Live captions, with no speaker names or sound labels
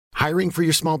Hiring for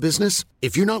your small business?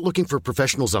 If you're not looking for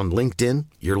professionals on LinkedIn,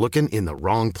 you're looking in the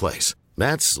wrong place.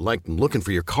 That's like looking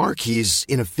for your car keys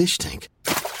in a fish tank.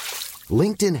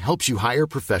 LinkedIn helps you hire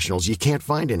professionals you can't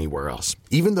find anywhere else,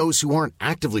 even those who aren't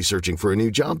actively searching for a new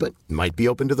job but might be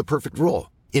open to the perfect role.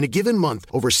 In a given month,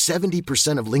 over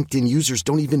 70% of LinkedIn users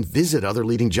don't even visit other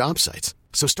leading job sites.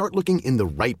 So start looking in the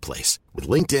right place. With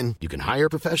LinkedIn, you can hire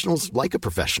professionals like a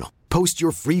professional. Post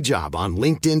your free job on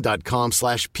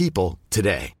linkedin.com/people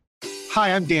today.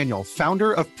 Hi, I'm Daniel,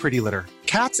 founder of Pretty Litter.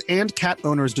 Cats and cat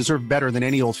owners deserve better than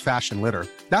any old-fashioned litter.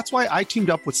 That's why I teamed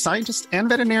up with scientists and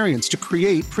veterinarians to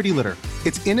create Pretty Litter.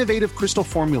 Its innovative crystal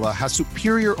formula has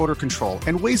superior odor control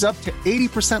and weighs up to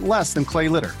 80% less than clay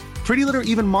litter. Pretty Litter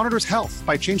even monitors health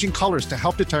by changing colors to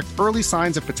help detect early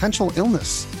signs of potential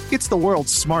illness. It's the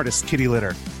world's smartest kitty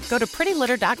litter. Go to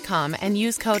prettylitter.com and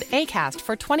use code ACAST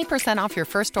for 20% off your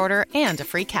first order and a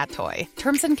free cat toy.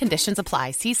 Terms and conditions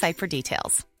apply. See site for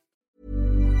details.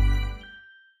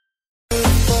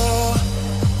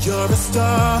 You're a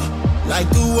star, like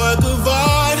a work of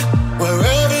art.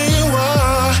 Wherever you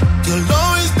are, you'll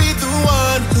always be the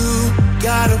one who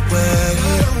got away.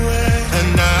 And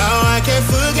now I can't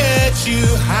forget you.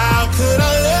 How could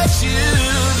I let you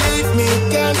leave me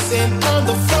dancing on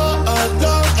the floor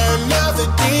alone? And now the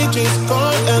DJ's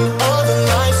gone and all the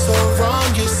lights are wrong.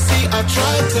 You see, I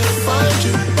tried to find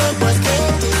you, but I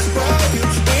can't describe you.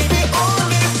 Baby,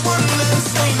 only one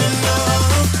less ain't enough.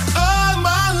 Oh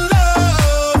my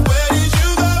love, where did you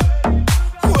go?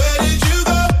 Where did you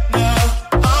go now?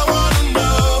 I wanna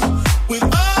know. With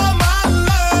all my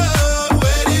love,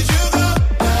 where did you go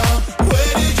now?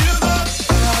 Where did you go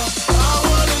now? I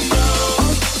wanna know.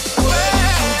 Where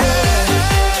did you go?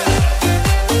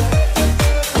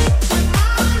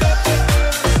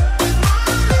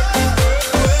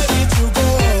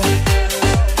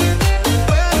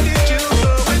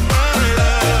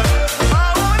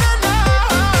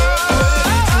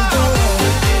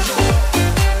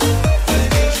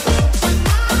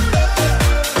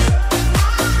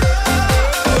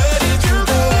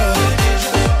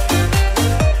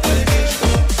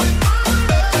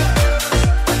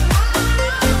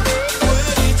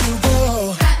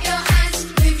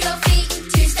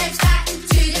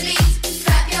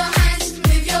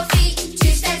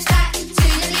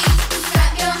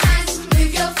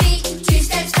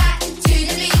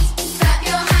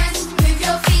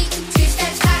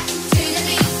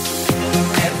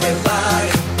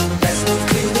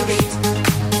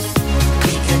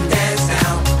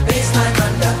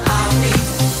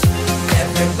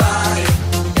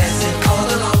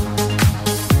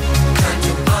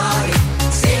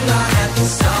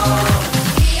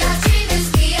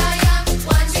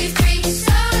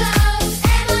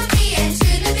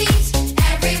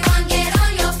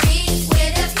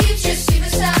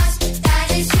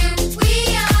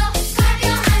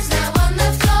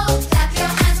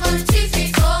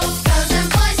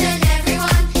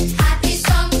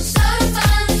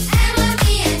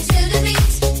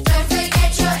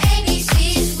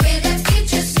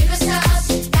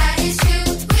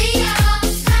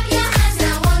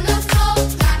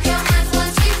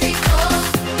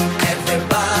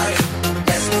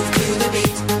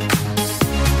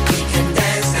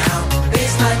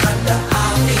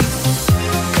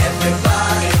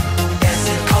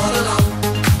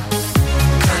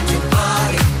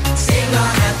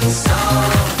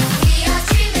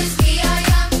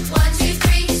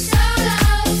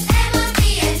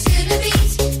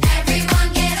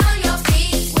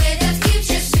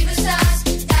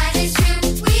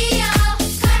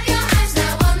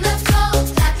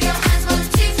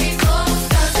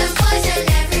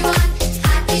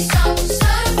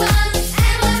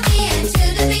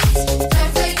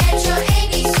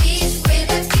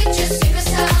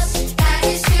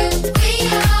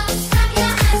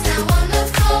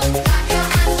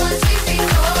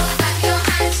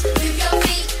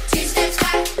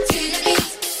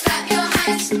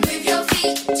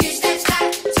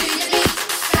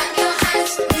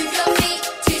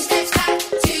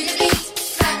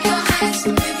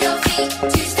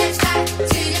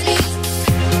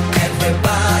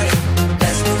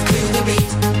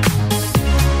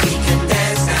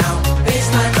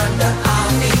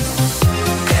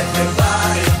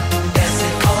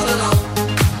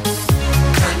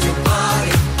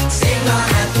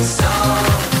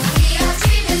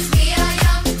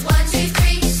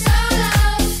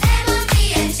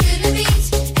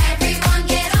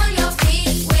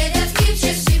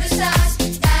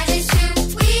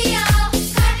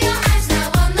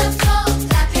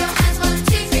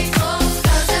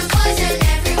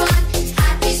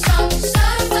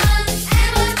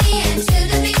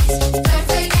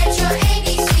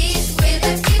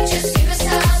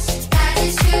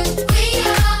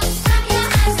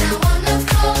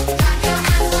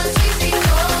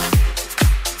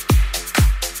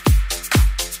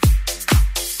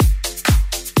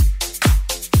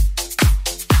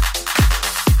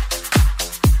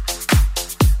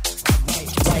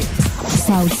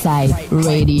 Southside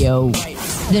Radio.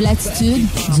 De l'attitude,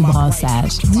 du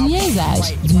brassage, du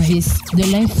niaisage, du vice, de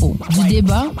l'info, du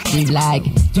débat, des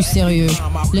blagues, du sérieux.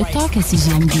 Le talk à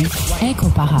CJMD,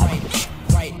 incomparable.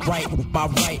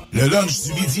 Le lunch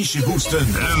du midi chez Booston.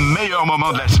 Le meilleur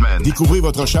moment de la semaine. Découvrez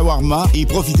votre shawarma et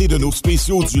profitez de nos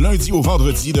spéciaux du lundi au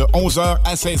vendredi de 11h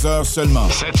à 16h seulement.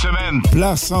 Cette semaine,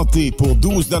 plat santé pour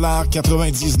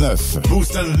 $12,99.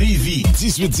 Booston Lévis,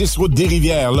 1810 route des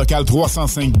Rivières, local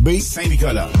 305B,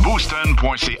 Saint-Nicolas.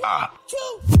 Booston.ca.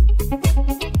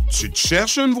 Tu te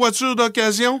cherches une voiture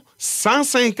d'occasion?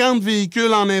 150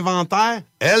 véhicules en inventaire?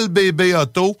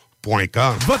 LBBauto.com.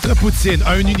 Votre poutine,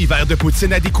 un univers de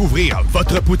poutine à découvrir.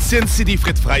 Votre poutine, c'est des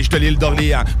frites fraîches de l'île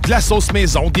d'Orléans, de la sauce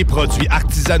maison, des produits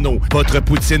artisanaux.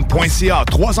 Votrepoutine.ca,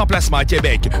 3 emplacements à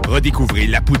Québec. Redécouvrez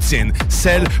la poutine,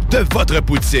 celle de votre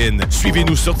poutine.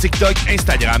 Suivez-nous sur TikTok,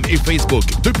 Instagram et Facebook.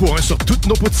 2 pour 1 sur toutes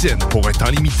nos poutines, pour un temps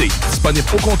limité. Disponible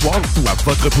au comptoir ou à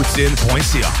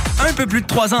votrepoutine.ca. Un peu plus de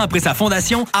 3 ans après sa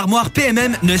fondation, Armoire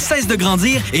PMM ne cesse de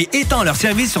grandir et étend leur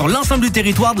service sur l'ensemble du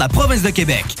territoire de la province de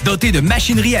Québec. Doté de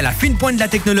machinerie à la fine pointe de la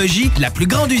technologie, la plus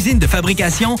grande usine de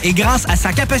fabrication, et grâce à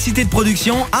sa capacité de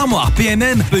production, Armoire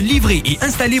PMM peut livrer et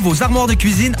installer vos armoires de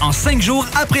cuisine en 5 jours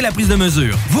après la prise de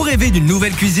mesure. Vous rêvez d'une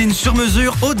nouvelle cuisine sur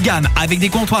mesure haut de gamme avec des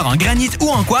comptoirs en granit ou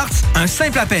en quartz? Un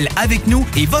simple appel avec nous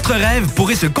et votre rêve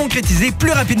pourrait se concrétiser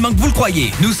plus rapidement que vous le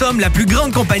croyez. Nous sommes la plus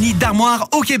grande compagnie d'armoires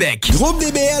au Québec. Groupe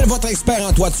DBL, votre expert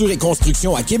en toiture et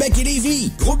construction à Québec et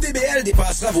Lévis. Groupe DBL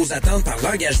dépassera vos attentes par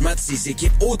l'engagement de ses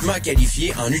équipes hautement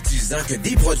qualifiées en utilisant que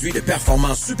des produits de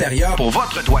performance supérieure pour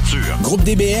votre toiture. Groupe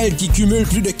DBL qui cumule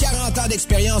plus de 40 ans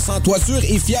d'expérience en toiture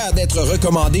est fier d'être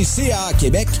recommandé CA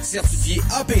Québec, certifié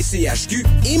APCHQ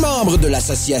et membre de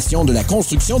l'Association de la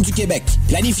construction du Québec.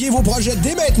 Planifiez vos projets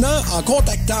dès maintenant en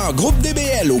contactant Groupe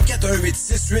DBL au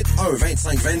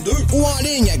 418-681-2522 ou en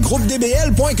ligne à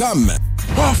groupedbl.com.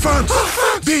 Offense!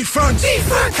 Defense!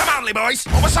 Come on, les boys!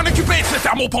 On va s'en occuper de ce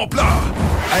thermopompe-là!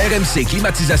 RMC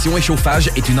Climatisation et Chauffage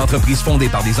est une entreprise fondée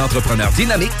par des entrepreneurs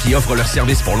dynamiques qui offrent leurs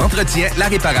services pour l'entretien, la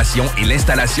réparation et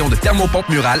l'installation de thermopompes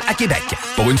murales à Québec.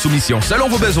 Pour une soumission selon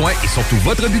vos besoins et surtout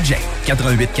votre budget,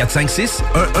 88 456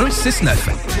 1169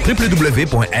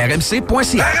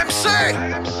 www.rmc.ca. RMC!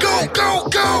 Go, go,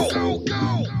 go!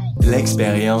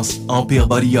 L'expérience Empire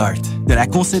Body Art. De la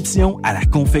conception à la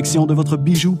confection de votre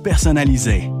bijou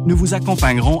personnalisé. Nous vous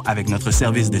accompagnerons avec notre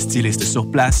service de styliste sur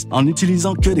place en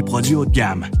n'utilisant que des produits haut de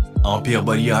gamme.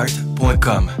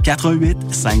 EmpireBodyArt.com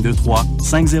 418 523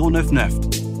 5099.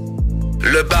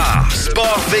 Le bar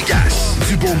Sport Vegas.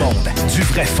 Du beau monde, du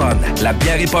vrai fun. La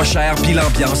bière est pas chère puis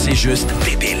l'ambiance est juste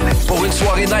débile. Pour une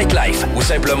soirée nightlife ou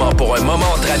simplement pour un moment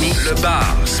entre amis, le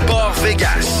bar Sport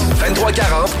Vegas.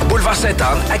 2340 Boulevard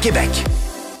Sainte-Anne à Québec.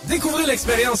 Découvrez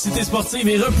l'expérience Cité Sportive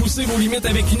et repoussez vos limites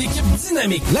avec une équipe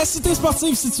dynamique. La Cité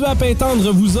Sportive située à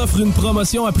Pintendre vous offre une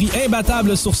promotion à prix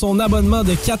imbattable sur son abonnement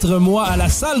de 4 mois à la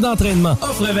salle d'entraînement.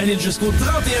 Offre valide jusqu'au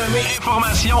 31 mai.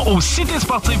 Informations au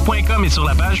citésportive.com et sur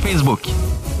la page Facebook.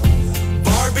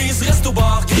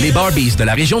 Les Barbies de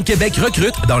la région de Québec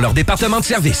recrutent dans leur département de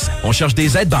service. On cherche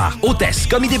des aides-bars, hôtesses,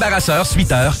 commis débarrasseurs,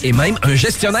 suiteurs et même un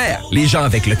gestionnaire. Les gens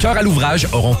avec le cœur à l'ouvrage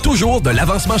auront toujours de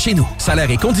l'avancement chez nous. Salaire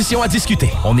et conditions à discuter.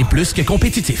 On est plus que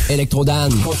compétitif. Électrodan,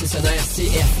 concessionnaire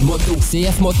CF Moto.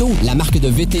 CF Moto, la marque de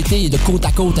VTT et de côte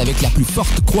à côte avec la plus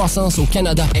forte croissance au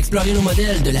Canada. Explorez nos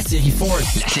modèles de la série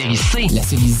Force, la série C, la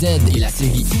série Z et la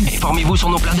série I. Informez-vous sur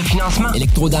nos plans de financement.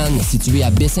 Électrodan, situé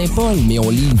à Baie-Saint-Paul, mais on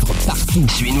livre partout.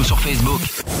 Suivez-nous sur Facebook.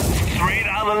 Straight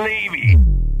out of Levy.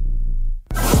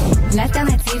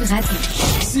 L'alternative radio.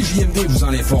 CJMD vous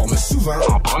en informe souvent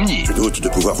en premier. Je doute de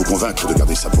pouvoir vous convaincre de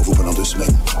garder ça pour vous pendant 2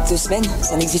 semaines. 2 semaines,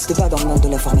 ça n'existe pas dans le monde de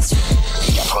l'information.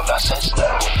 96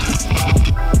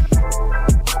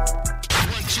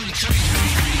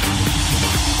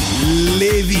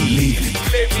 Lévis.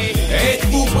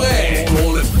 Êtes-vous prêts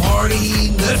pour le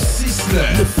Party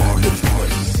 969? Le Party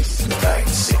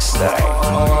 969.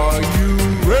 Are you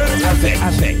ready?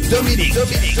 Avec Dominique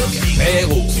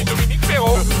Perrault. C'est Dominique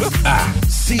Perrault. À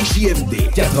CJMD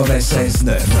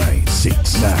 96.9.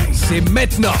 C'est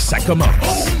maintenant, ça commence.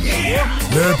 Oh yeah!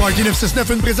 Le Party 969,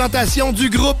 une présentation du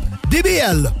groupe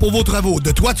DBL. Pour vos travaux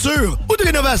de toiture ou de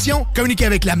rénovation, communiquez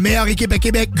avec la meilleure équipe à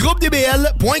Québec,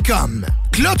 groupedbl.com.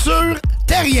 Clôture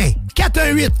Terrien,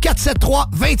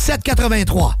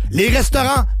 418-473-2783. Les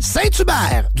restaurants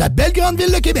Saint-Hubert, de la belle grande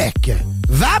ville de Québec.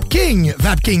 Vapking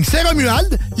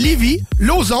Saint-Romuald, Lévis,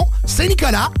 Lauson,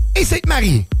 Saint-Nicolas et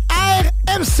Sainte-Marie.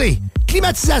 RMC,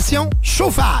 climatisation,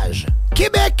 chauffage.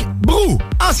 Québec, Brou,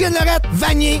 Ancienne-Lorette,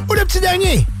 Vanier ou le petit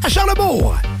dernier, à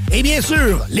Charlebourg. Et bien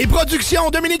sûr, les productions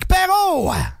Dominique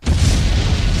Perrault.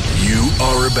 You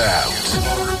are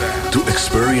about to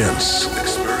experience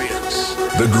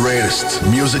the greatest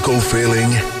musical feeling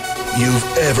you've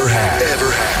ever had.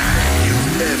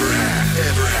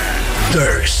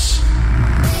 Thirst.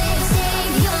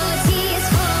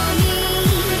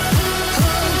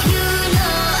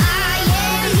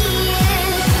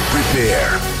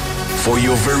 Prepare for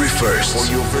your very first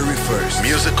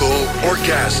musical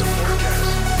orgasm.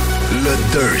 Le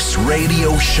Thirst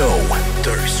Radio Show.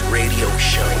 Thirst Radio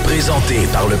Show. Présenté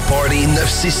par le Party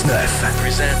 969.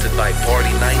 Presented by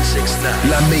Party 969.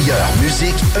 La meilleure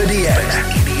musique EDM.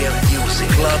 EDM music.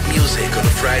 Club music on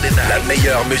a Friday night. La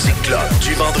meilleure musique club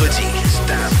du vendredi. It's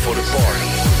time for the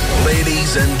party.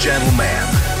 Ladies and gentlemen,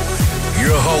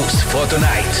 your host for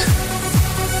tonight,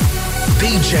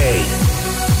 DJ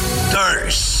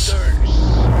Thirst.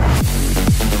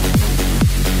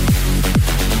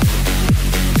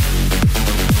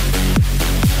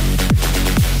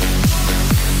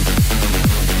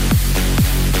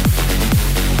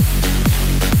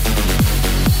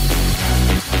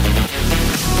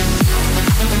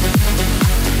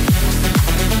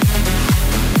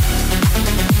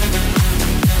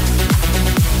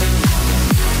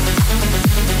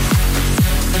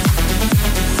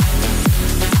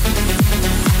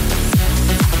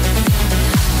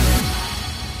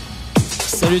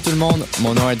 Salut tout le monde,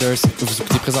 mon nom est Durst. Vous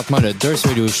écoutez présentement le Durst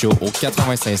Radio Show au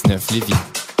 96.9 Lévis.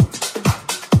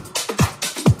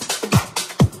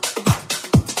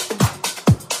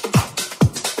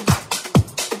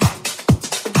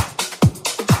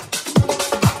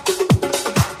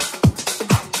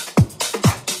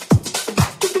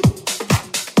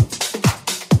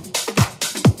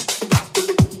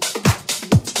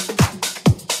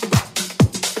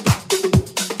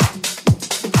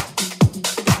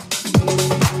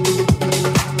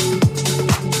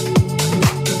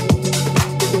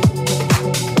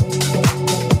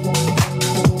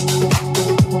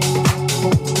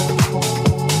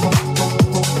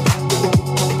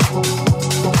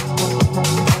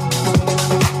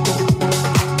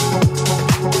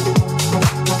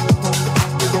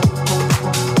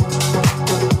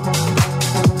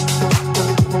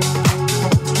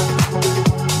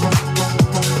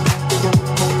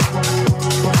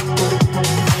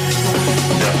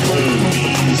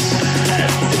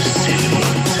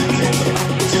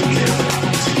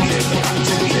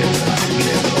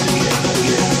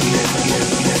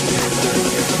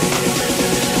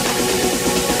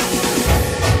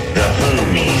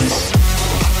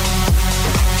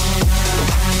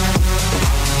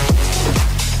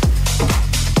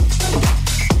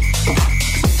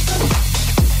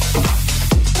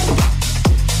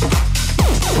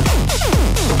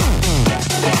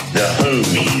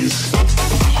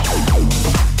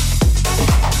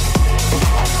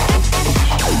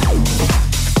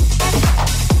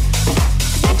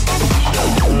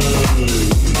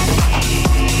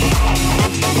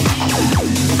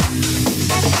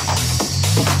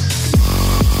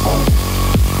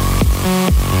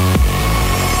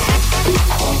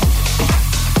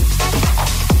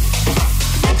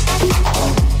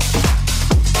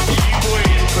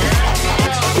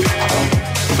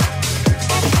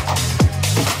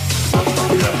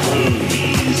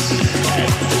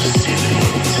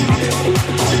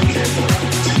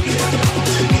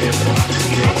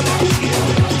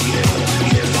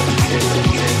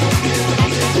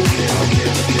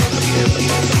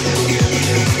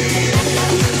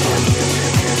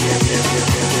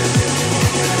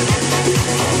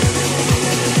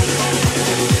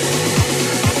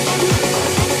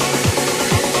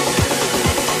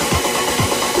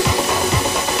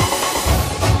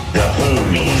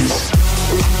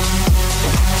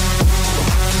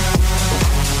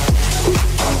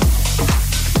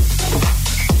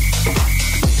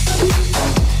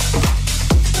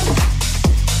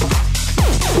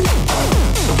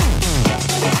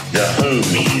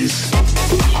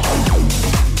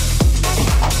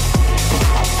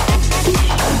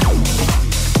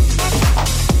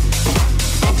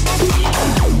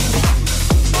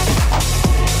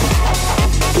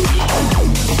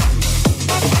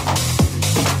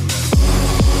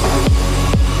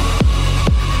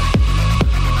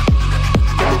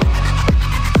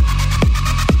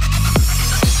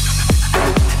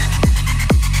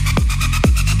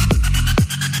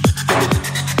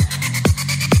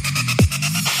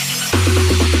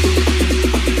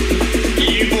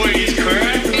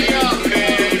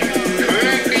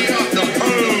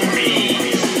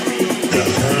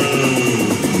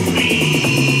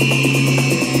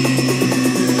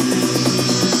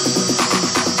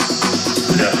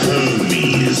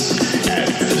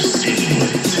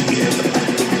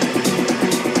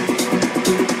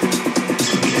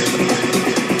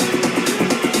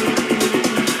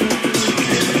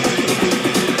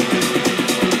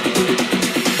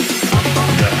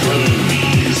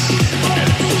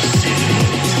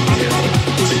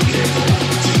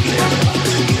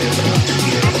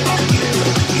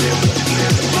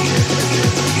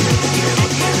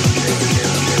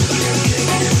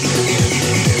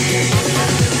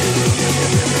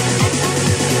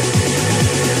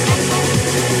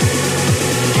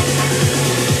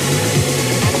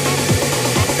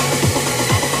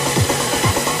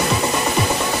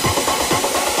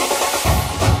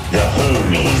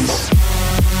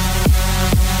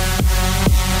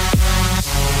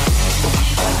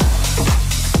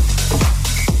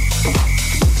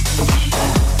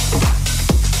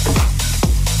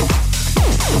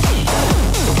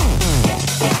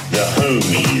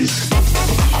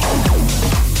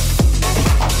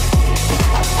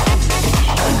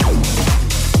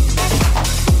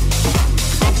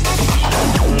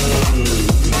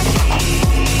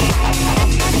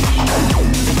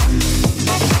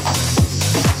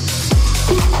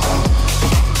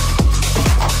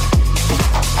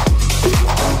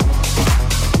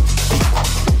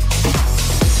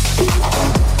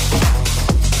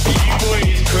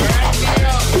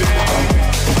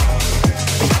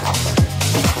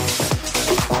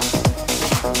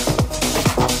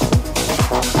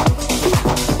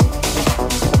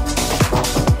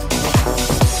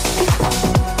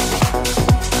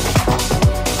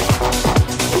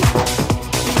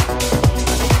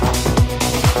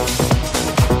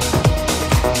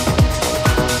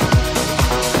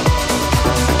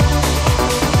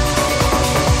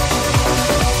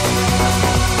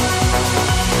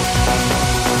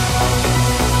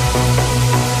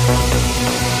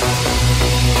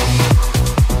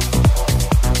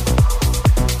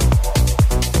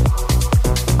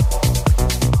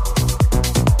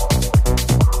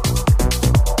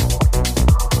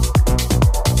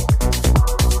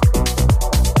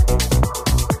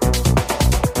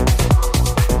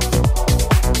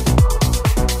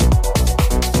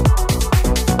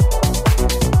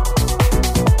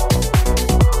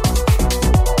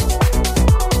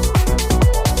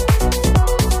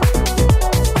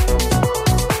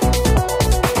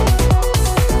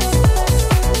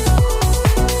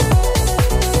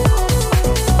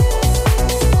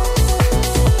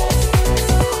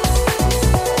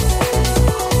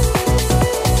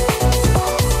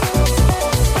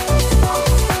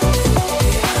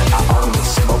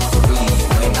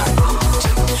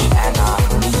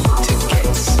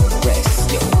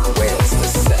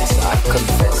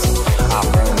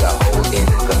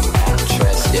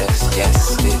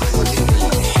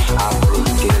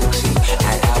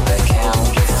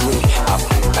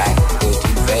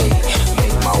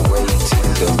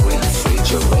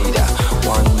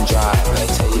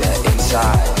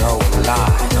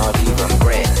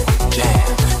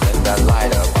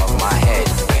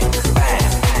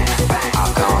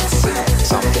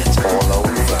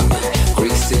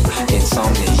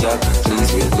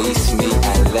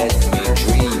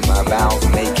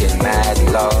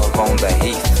 love on the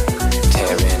heath,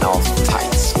 tearing off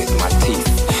tights with my teeth.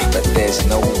 But there's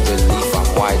no relief, I'm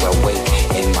wide awake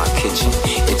in my kitchen.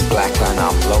 It's black and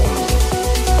I'm lonely.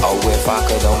 Oh, if I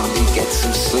could only get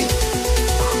some sleep.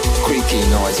 Creaky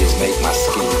noises make my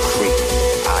skin creep.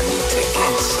 I need to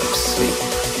get some sleep.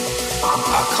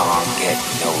 I can't get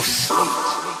no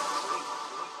sleep.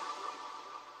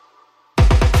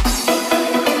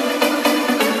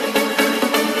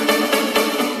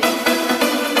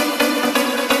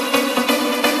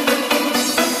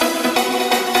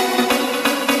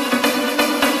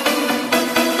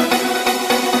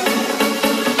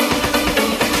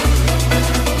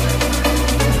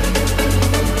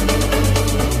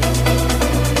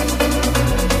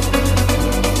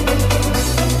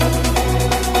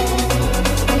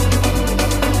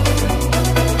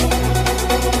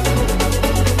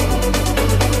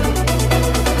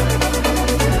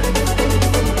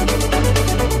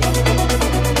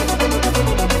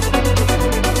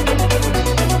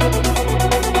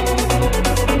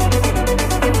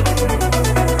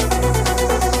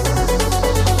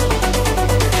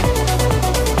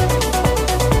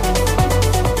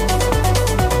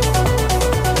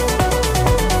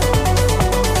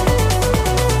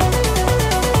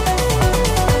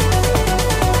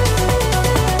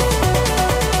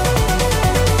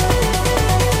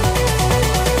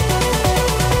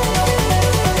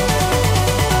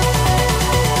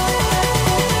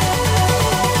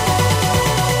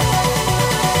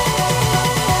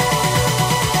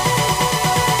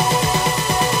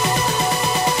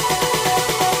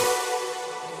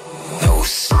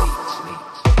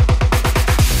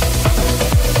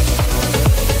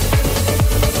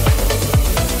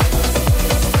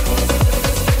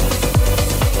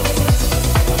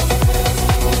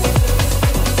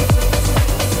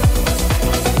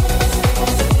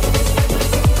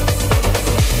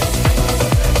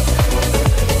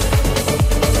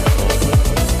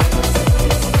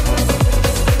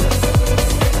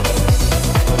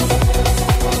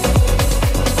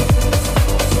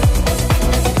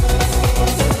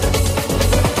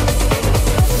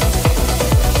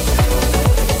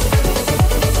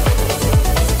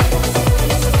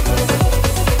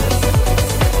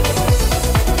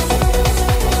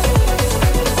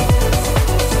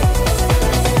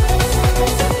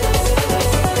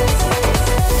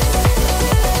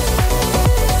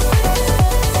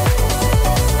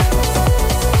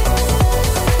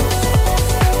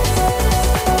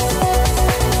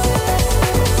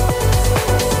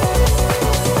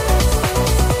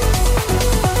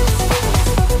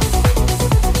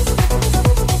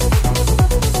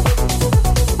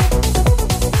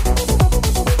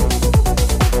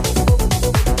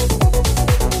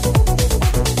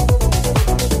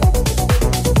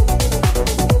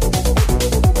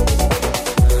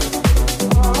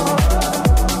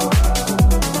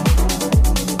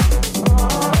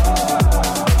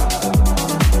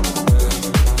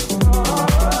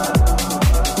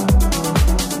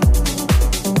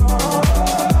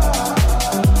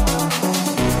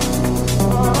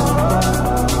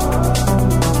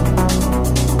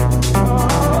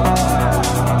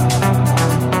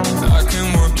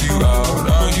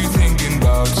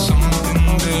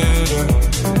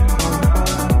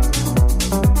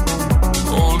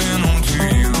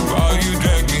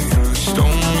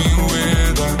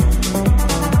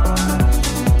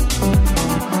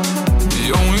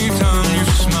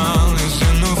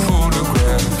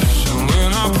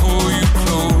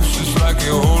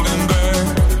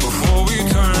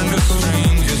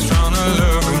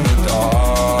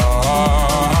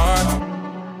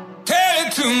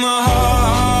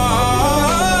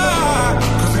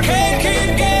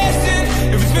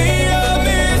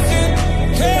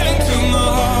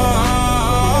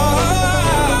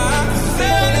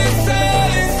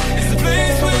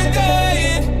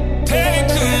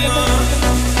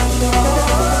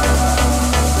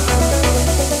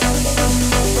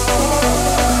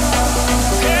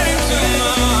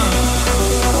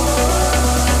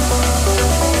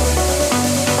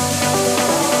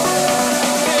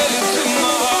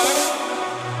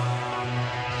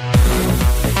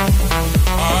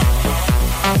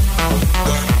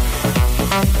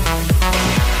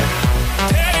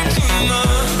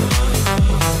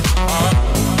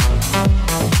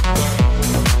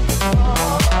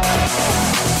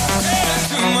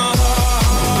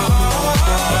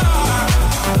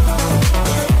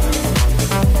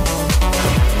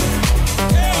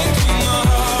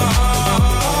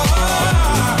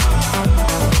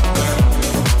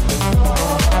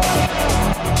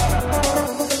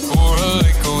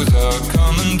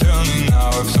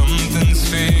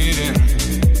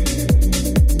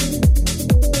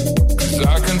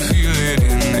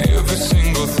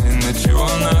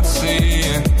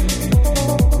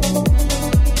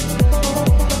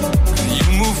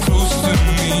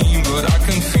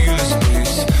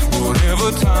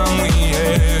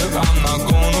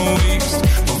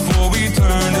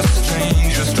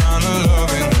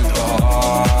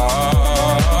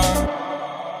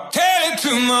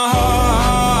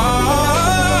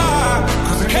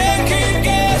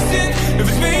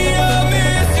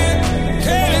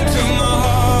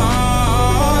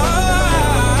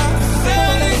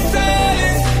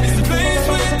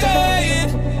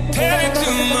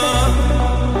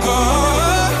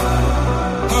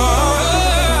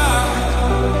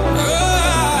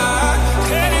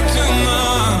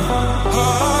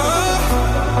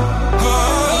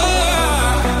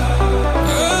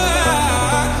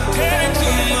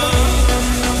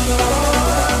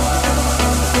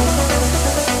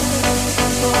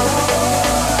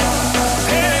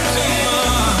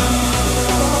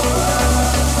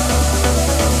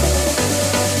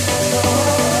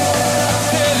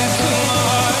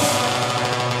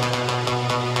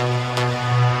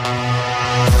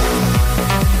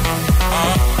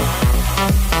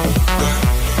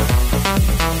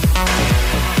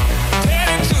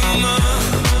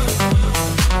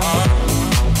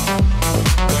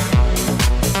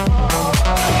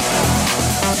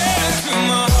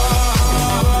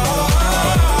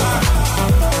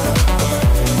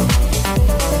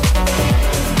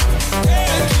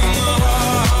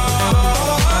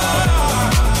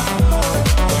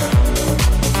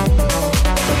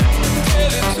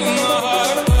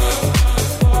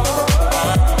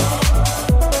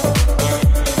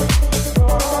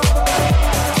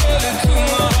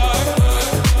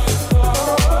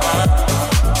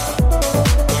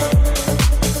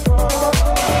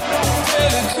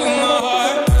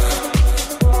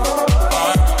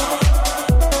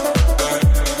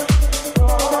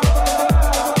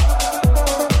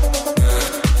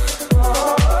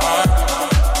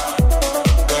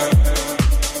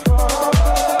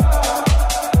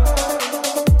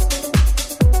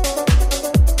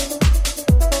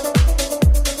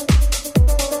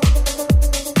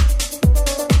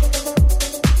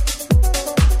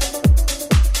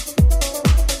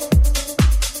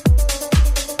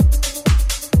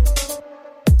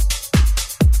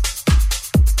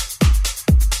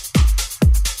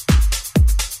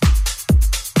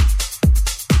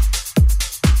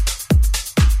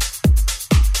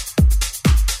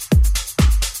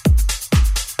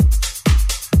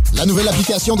 La nouvelle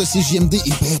application de CJMD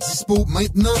est bien dispo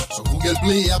maintenant sur Google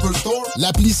Play et Apple Store.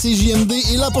 L'appli CJMD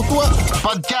est là pour toi.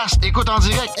 Podcast, écoute en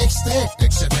direct, extrait,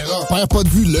 etc. Perds pas de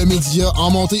vue, le média en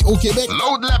montée au Québec.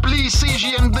 Load l'appli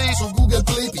CJMD sur Google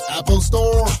Play et Apple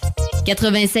Store.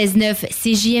 96.9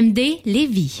 CJMD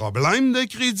Lévis. Problème de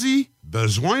crédit?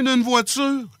 Besoin d'une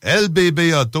voiture?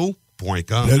 LBBauto.com.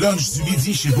 Le lunch du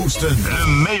midi chez Booston. Le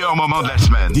meilleur moment de la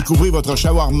semaine. Découvrez votre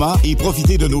shawarma et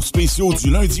profitez de nos spéciaux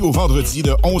du lundi au vendredi de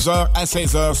 11h à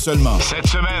 16h seulement. Cette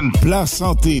semaine, plat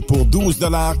santé pour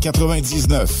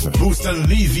 $12,99. Booston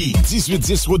Lévis,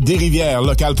 1810 route des Rivières,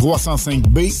 local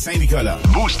 305B, Saint-Nicolas.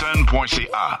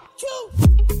 Booston.ca.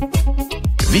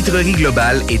 Vitrerie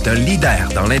Globale est un leader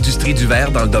dans l'industrie du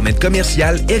verre dans le domaine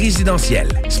commercial et résidentiel.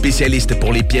 Spécialiste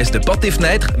pour les pièces de portes et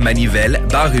fenêtres, manivelles,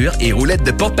 barrures et roulettes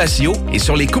de porte-patio et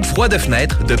sur les coupes froides de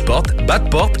fenêtres, de portes, bas de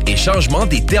porte et changement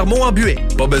des thermos embués.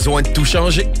 Pas besoin de tout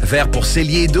changer. Verre pour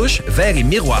cellier et douche, verre et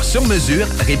miroirs sur mesure,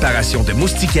 réparation de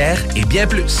moustiquaires et bien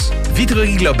plus.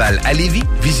 Vitrerie Globale à Lévis,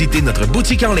 visitez notre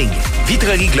boutique en ligne.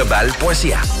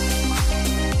 vitrerieglobale.ca.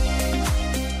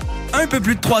 Un peu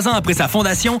plus de 3 ans après sa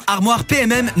fondation, Armoire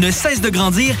PMM ne cesse de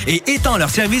grandir et étend leur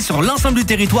service sur l'ensemble du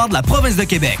territoire de la province de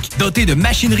Québec. Dotée de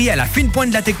machinerie à la fine pointe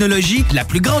de la technologie, la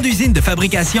plus grande usine de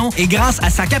fabrication et grâce à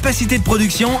sa capacité de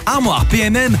production, Armoire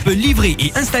PMM peut livrer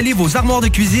et installer vos armoires de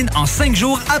cuisine en 5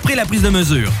 jours après la prise de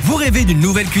mesure. Vous rêvez d'une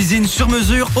nouvelle cuisine sur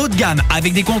mesure haut de gamme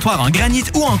avec des comptoirs en granit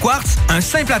ou en quartz? Un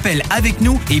simple appel avec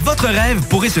nous et votre rêve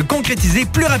pourrait se concrétiser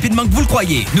plus rapidement que vous le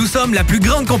croyez. Nous sommes la plus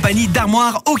grande compagnie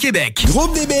d'armoires au Québec.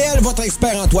 Groupe DBL, votre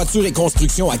expert en toiture et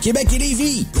construction à Québec et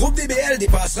Lévis. Groupe DBL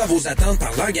dépassera vos attentes par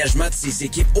l'engagement de ses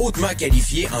équipes hautement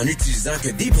qualifiées en utilisant que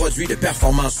des produits de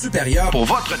performance supérieure pour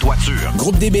votre toiture.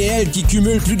 Groupe DBL qui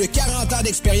cumule plus de 40 ans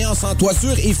d'expérience en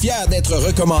toiture est fier d'être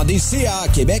recommandé CA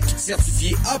Québec,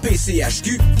 certifié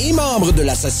APCHQ et membre de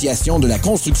l'Association de la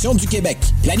construction du Québec.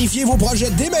 Planifiez vos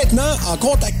projets dès maintenant en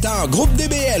contactant Groupe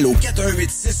DBL au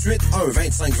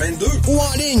 418-681-2522 ou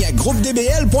en ligne à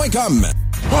groupedbl.com.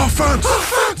 Offense!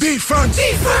 Defense!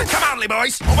 Come on, les boys!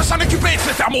 On va s'en occuper de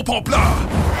ce thermopompe-là!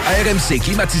 RMC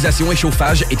Climatisation et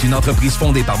Chauffage est une entreprise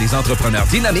fondée par des entrepreneurs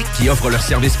dynamiques qui offrent leurs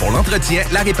services pour l'entretien,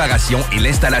 la réparation et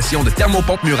l'installation de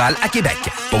thermopompes murales à Québec.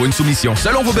 Pour une soumission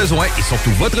selon vos besoins et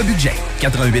surtout votre budget.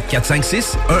 88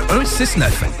 456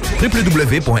 1169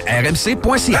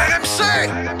 www.rmc.ca. RMC!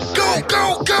 Go,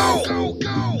 go, go!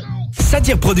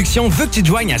 Satire Productions veut que tu te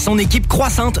joignes à son équipe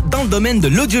croissante dans le domaine de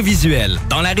l'audiovisuel.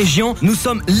 Dans la région, nous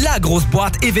sommes la grosse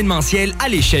boîte événementielle à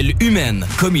l'échelle humaine.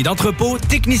 Commis d'entrepôt,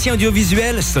 technicien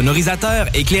audiovisuel, sonorisateur,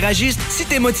 éclairagiste, si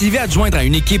t'es motivé à te joindre à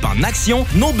une équipe en action,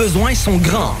 nos besoins sont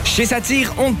grands. Chez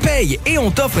Satire, on te paye et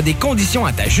on t'offre des conditions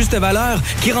à ta juste valeur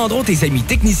qui rendront tes amis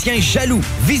techniciens jaloux.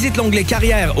 Visite l'onglet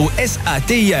carrière au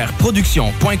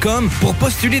satirproduction.com pour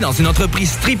postuler dans une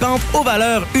entreprise tripante aux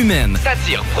valeurs humaines.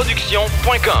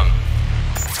 Satireproduction.com.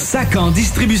 Sacan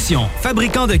Distribution,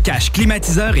 fabricant de caches,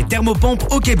 climatiseurs et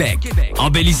thermopompes au Québec.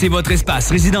 Embellissez votre espace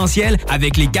résidentiel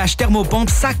avec les caches thermopompes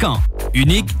Sacan.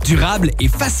 Unique, durable et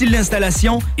facile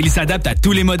d'installation, il s'adapte à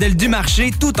tous les modèles du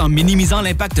marché tout en minimisant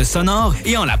l'impact sonore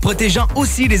et en la protégeant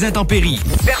aussi des intempéries.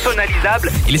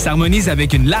 Personnalisable, il s'harmonise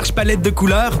avec une large palette de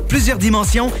couleurs, plusieurs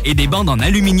dimensions et des bandes en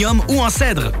aluminium ou en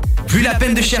cèdre. Plus la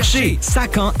peine de chercher,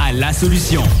 Sacan a la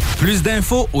solution. Plus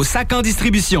d'infos au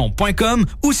sacandistribution.com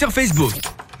ou sur Facebook.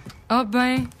 Ah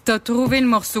ben, t'as trouvé le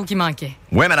morceau qui manquait.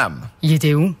 Oui, madame. Il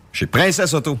était où? Chez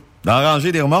Princesse Auto. Dans la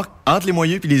rangée des remorques, entre les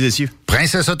moyeux puis les essieux.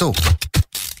 Princesse Auto.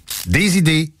 Des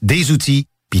idées, des outils,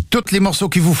 puis tous les morceaux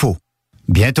qu'il vous faut.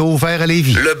 Bientôt ouvert à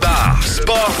Lévis. Le bar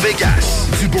Sport Vegas.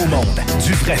 Du beau monde,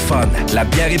 du vrai fun. La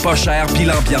bière est pas chère, puis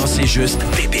l'ambiance est juste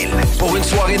débile. Pour une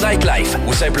soirée nightlife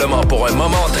ou simplement pour un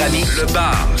moment entre amis, le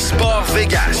bar Sport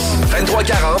Vegas.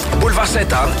 2340 Boulevard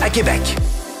Sainte-Anne à Québec.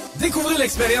 Découvrez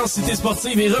l'expérience Cité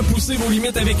Sportive et repoussez vos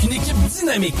limites avec une équipe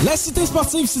dynamique. La Cité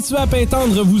Sportive située à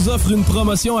Pintendre vous offre une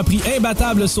promotion à prix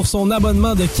imbattable sur son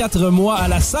abonnement de 4 mois à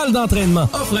la salle d'entraînement.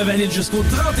 Offre valide jusqu'au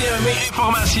 31 mai.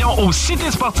 Informations au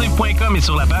citésportive.com et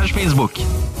sur la page Facebook.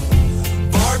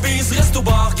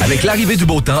 Avec l'arrivée du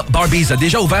beau temps, Barbies a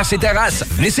déjà ouvert ses terrasses.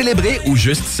 Venez célébrer ou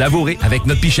juste savourer. Avec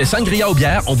notre pichet sangria aux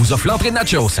bières, on vous offre l'entrée de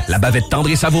nachos, la bavette tendre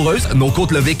et savoureuse, nos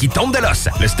côtes levées qui tombent de l'os,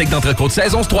 le steak d'entrecôte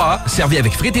saison 3, servi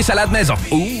avec frites et salade maison.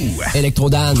 Ouh!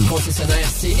 Électrodan, concessionnaire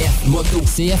CF Moto.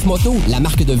 CF Moto, la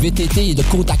marque de VTT et de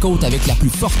côte à côte avec la plus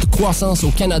forte croissance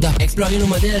au Canada. Explorez nos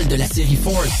modèles de la série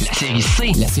Force, la série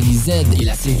C, la série Z et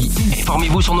la série I.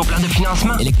 Informez-vous sur nos plans de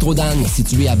financement. Électrodan,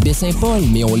 situé à Baie-Saint-Paul,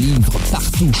 mais on livre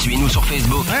partout. Suivez-nous sur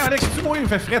Facebook. Hey Alex, tu moi, il me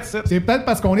fait fret, ça. C'est peut-être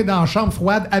parce qu'on est dans une chambre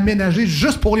froide aménagée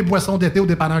juste pour les boissons d'été au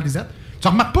dépanneur Lisette. Tu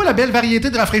remarques pas la belle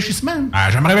variété de rafraîchissement? Ah,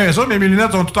 j'aimerais bien ça, mais mes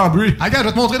lunettes sont toutes en bruit. Ah, regarde, je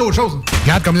vais te montrer d'autres choses.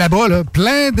 Regarde, comme là-bas, là,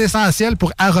 plein d'essentiels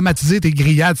pour aromatiser tes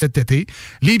grillades cet été.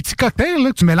 Les petits cocktails là,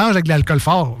 que tu mélanges avec de l'alcool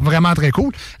fort, vraiment très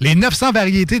cool. Les 900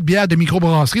 variétés de bières de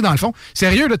microbrasserie, dans le fond.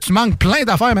 Sérieux, là, tu manques plein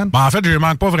d'affaires, man. Bon, en fait, je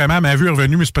manque pas vraiment. Ma vue est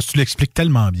revenue, mais c'est parce que tu l'expliques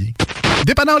tellement bien.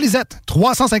 Dépanneur Lisette,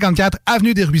 354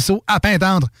 Avenue des Ruisseaux, à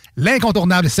Pintendre.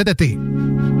 L'incontournable cet été.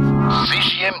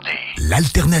 CJMD,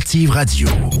 l'alternative radio.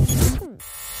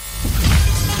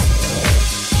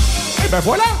 Et ben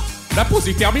voilà, la pause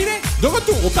est terminée. De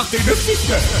retour au party de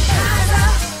Fisk.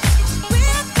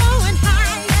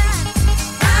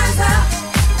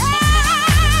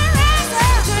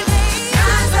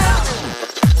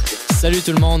 Salut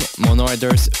tout le monde, mon nom est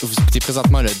Durst. Vous écoutez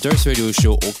présentement le Durst Radio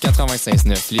Show au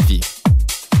 96.9 Lévis.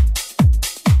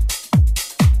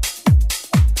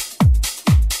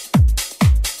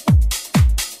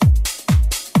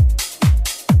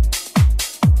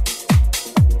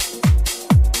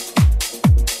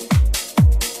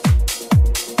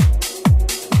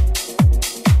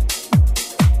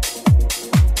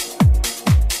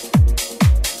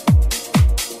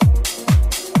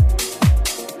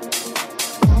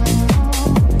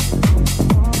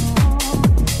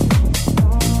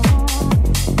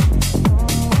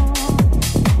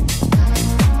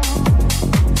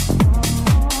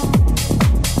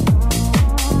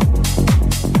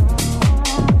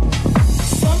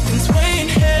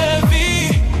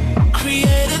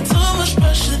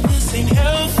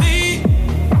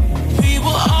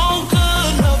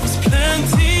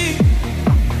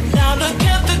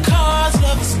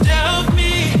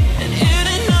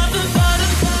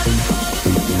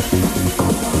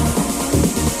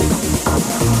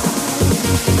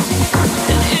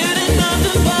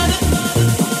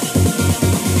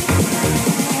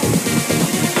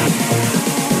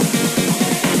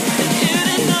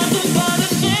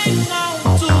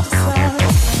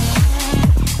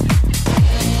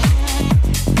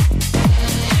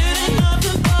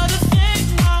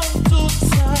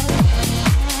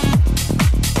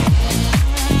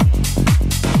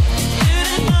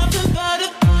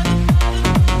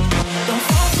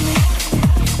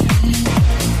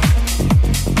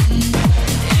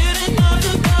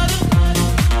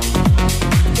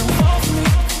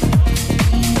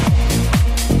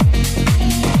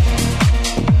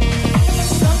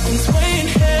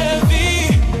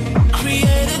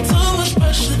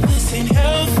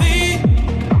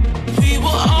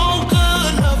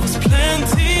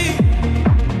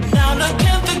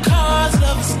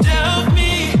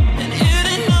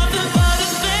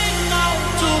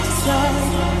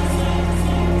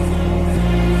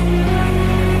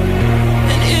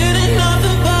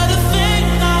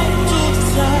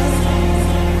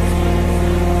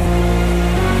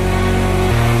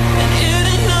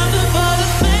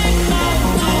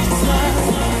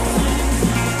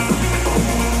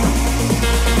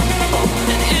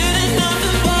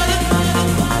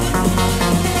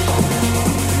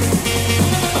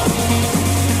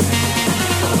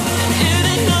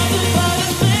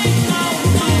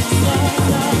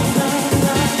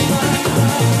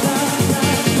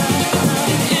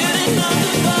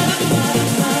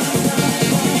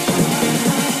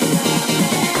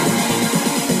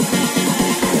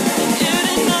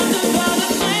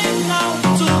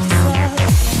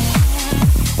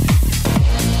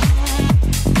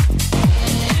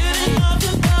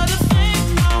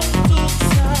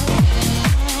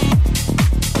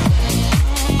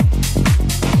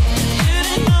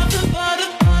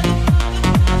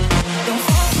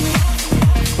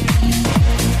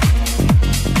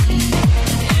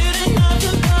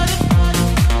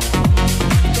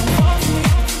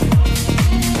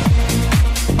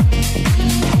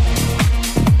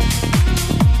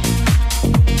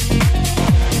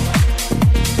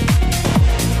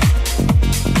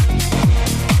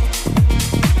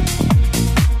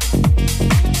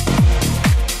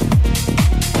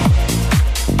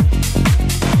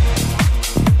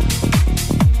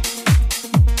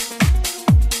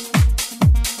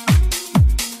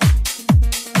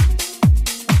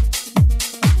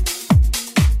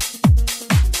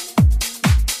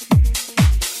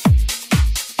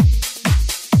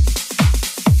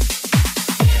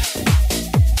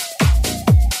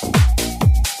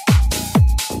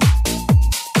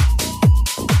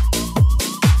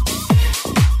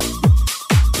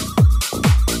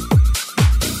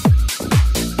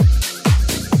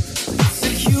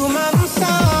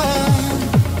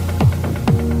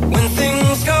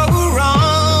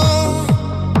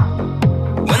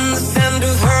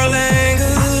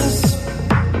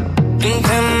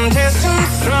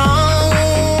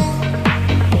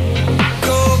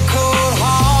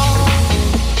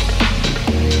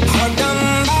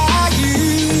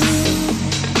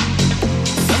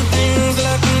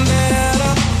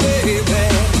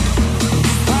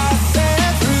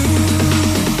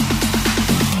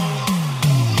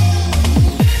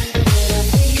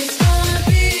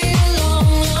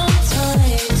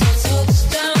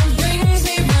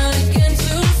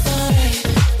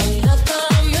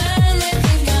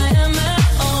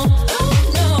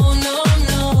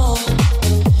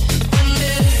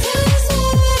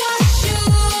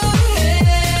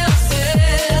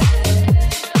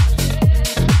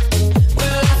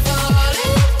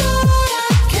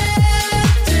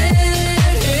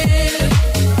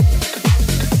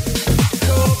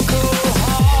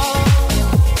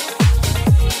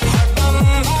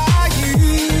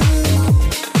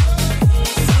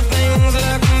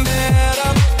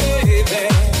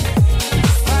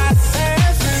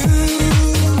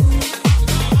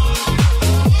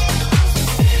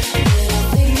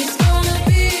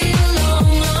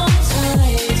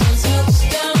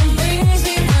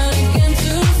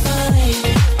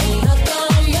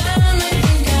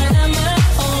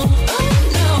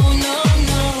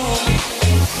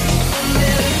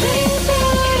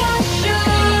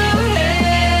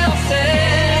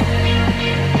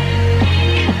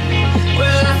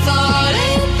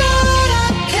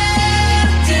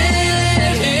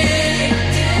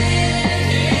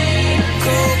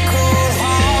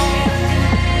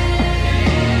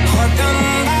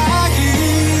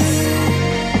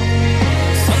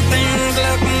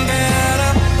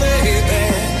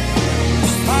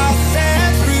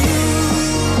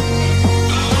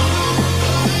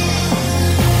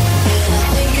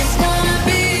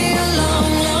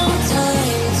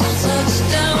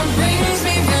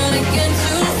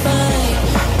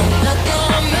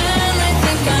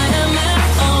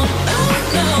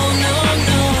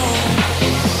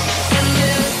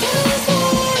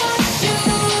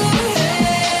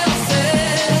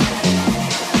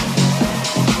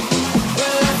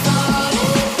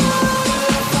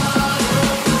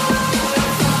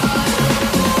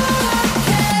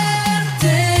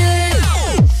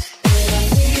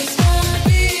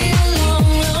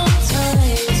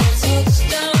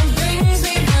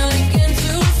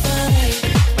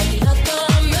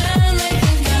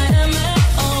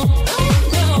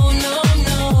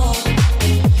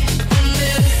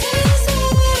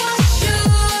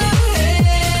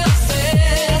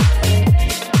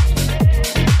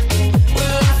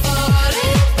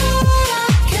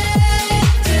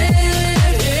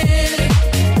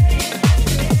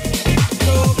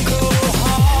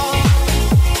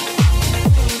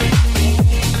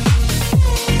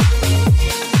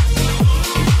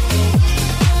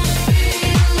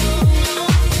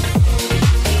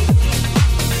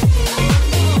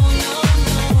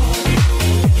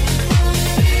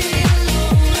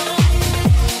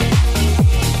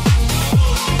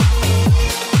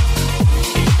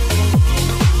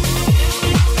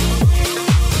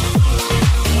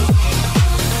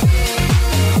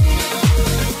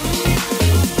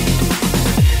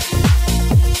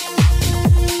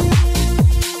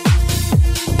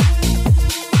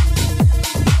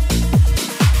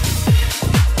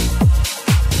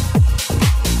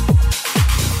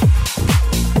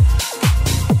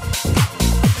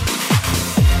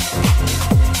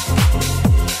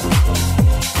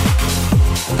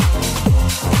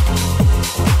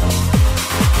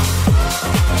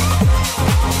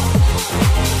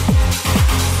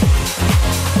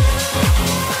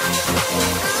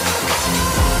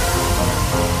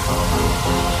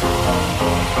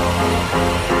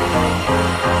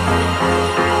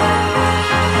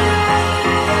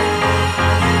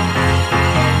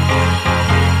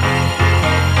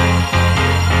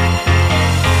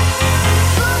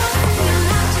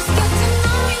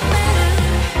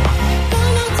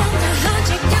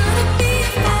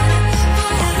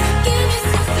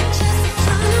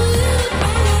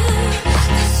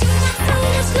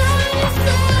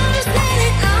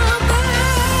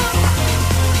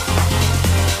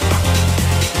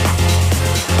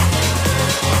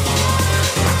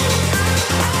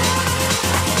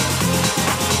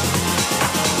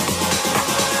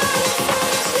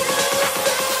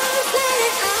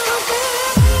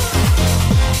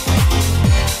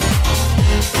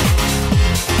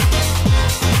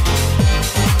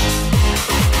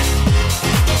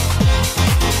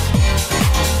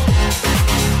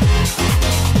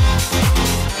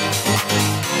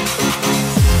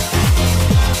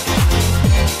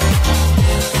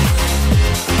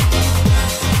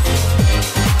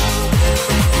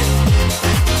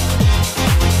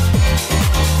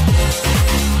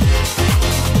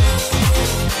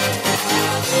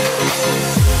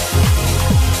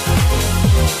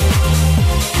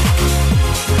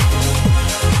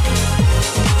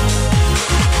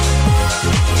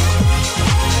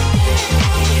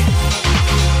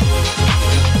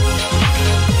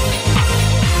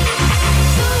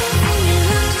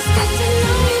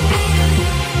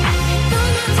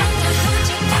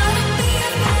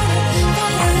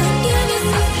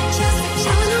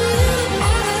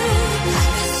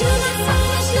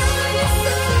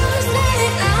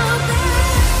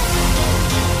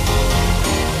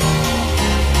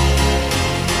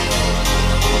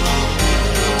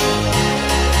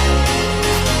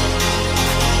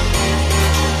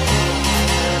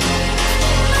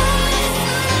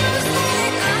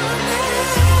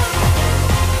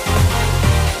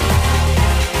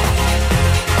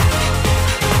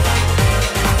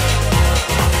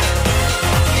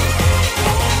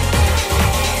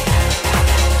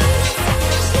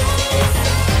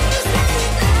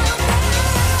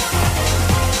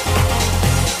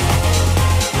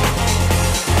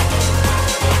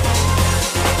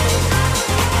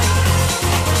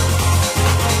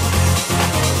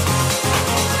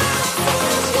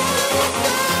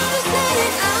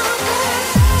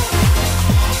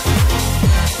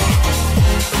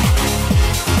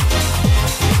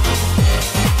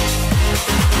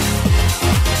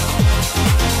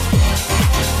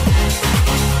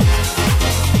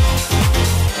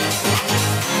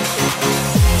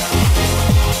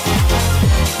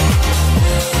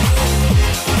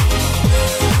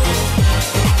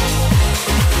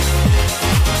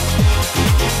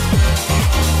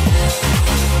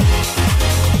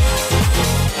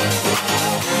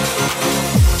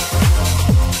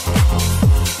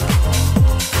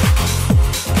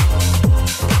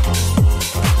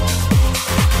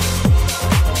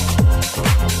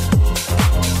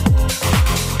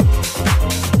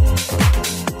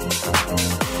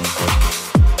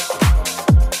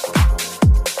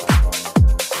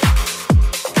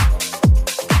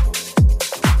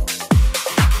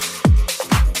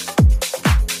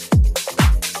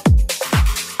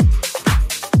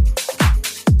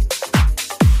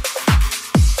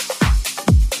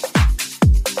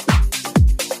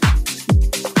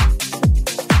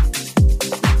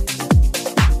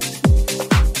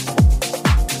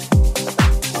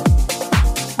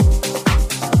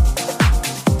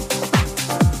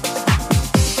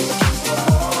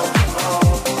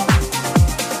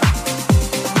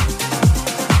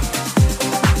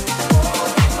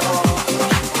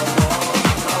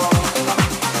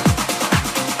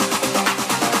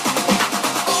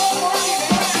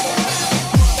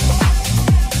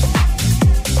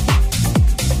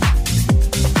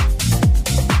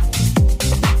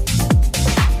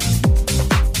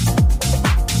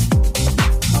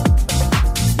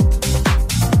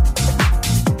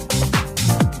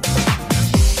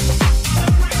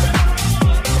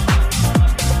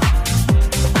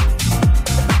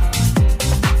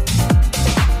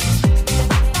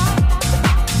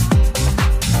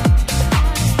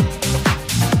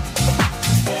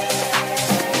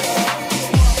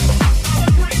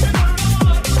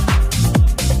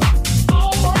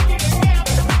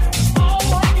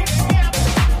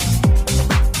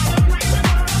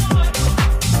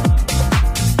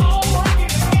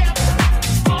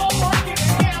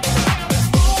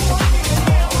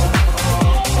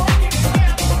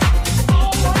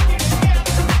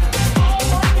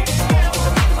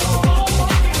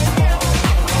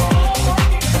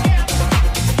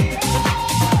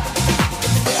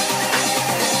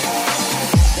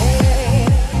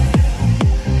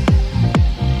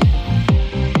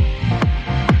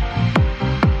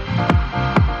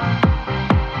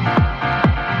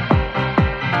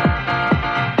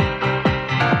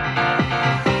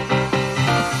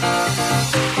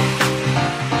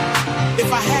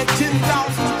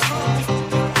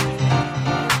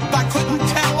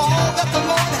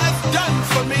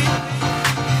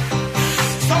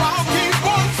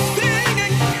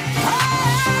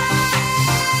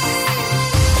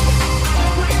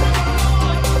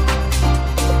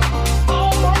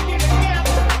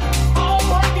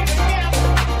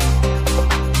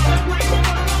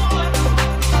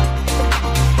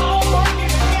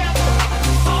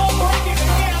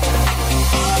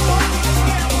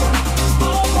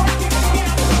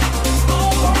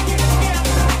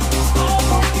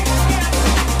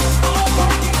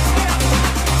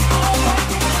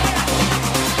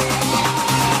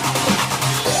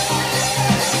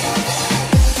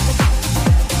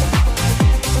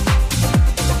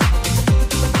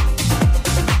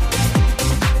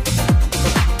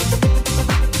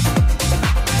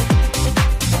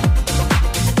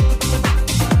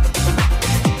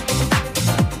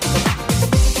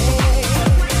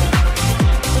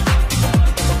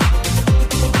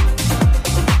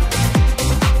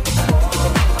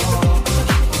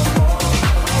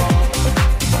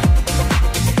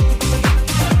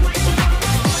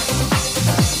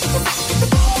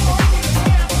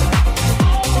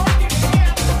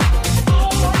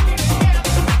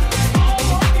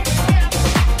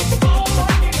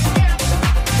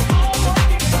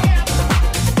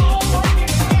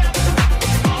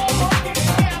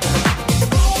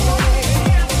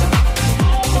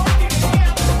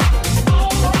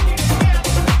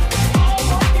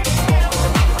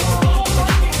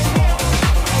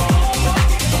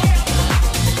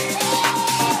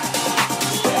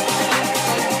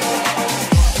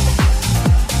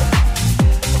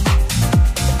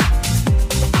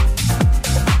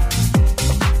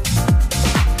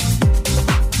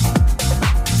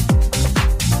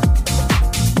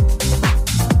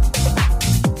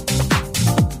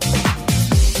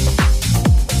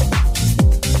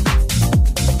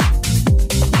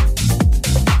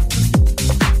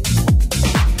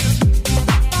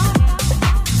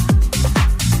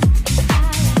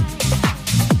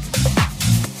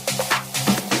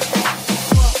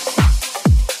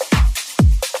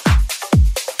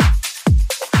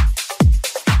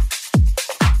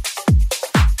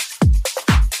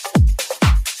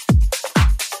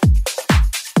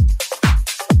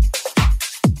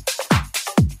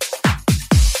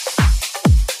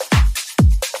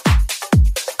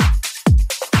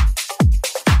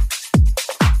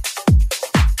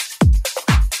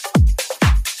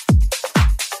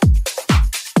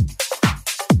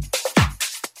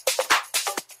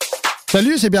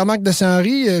 Salut, c'est Pierre-Marc de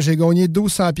Saint-Henri. J'ai gagné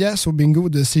 1200 pièces au bingo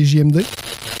de CJMD.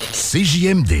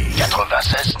 CJMD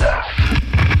 96.9.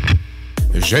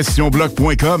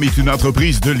 GestionBloc.com est une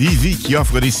entreprise de Lévis qui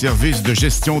offre des services de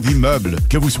gestion d'immeubles.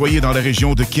 Que vous soyez dans la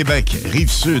région de Québec,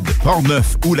 Rive-Sud,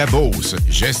 Port-Neuf ou la Beauce,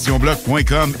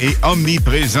 GestionBloc.com est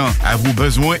omniprésent à vos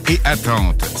besoins et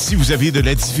attentes. Si vous avez de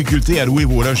la difficulté à louer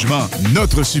vos logements,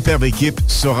 notre superbe équipe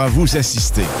saura vous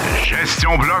assister.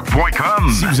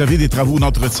 GestionBloc.com. Si vous avez des travaux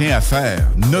d'entretien à faire,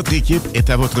 notre équipe est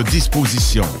à votre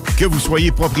disposition. Que vous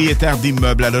soyez propriétaire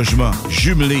d'immeubles à logement,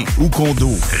 jumelés ou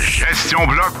condos,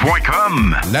 GestionBloc.com.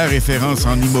 La référence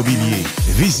en immobilier.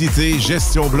 Visitez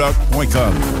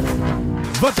gestionbloc.com.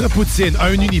 Votre poutine,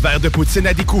 un univers de poutine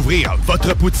à découvrir.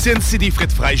 Votre poutine, c'est des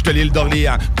frites fraîches de l'île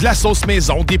d'Orléans, de la sauce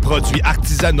maison, des produits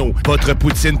artisanaux.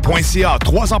 Votrepoutine.ca,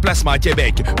 3 emplacements à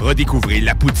Québec. Redécouvrez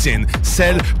la poutine,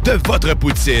 celle de votre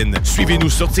poutine.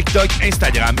 Suivez-nous sur TikTok,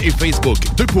 Instagram et Facebook.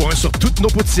 2 pour 1 sur toutes nos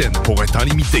poutines, pour un temps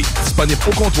limité. Disponible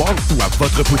au comptoir ou à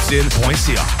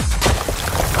votrepoutine.ca.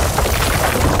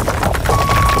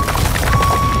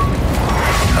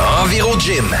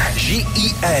 EnviroGym,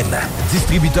 J-I-M,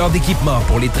 distributeur d'équipements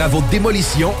pour les travaux de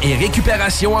démolition et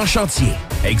récupération en chantier.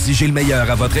 Exigez le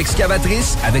meilleur à votre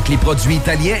excavatrice avec les produits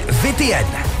italiens VTN.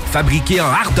 Fabriqué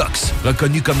en Hardox,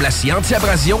 reconnu comme l'acier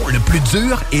anti-abrasion le plus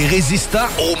dur et résistant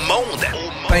au monde.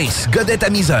 Pince, godette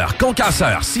amiseur,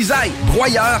 concasseur, cisaille,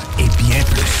 broyeur et bien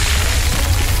plus.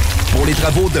 Pour les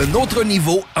travaux d'un autre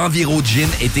niveau, EnviroGym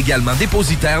est également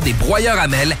dépositaire des broyeurs à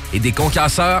mêles et des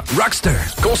concasseurs Rockster.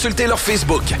 Consultez leur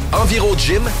Facebook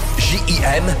EnviroGym,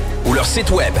 J-I-M, ou leur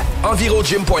site web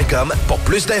envirogym.com pour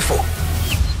plus d'infos.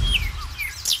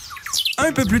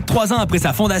 Un peu plus de 3 ans après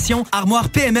sa fondation, Armoire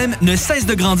PMM ne cesse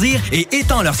de grandir et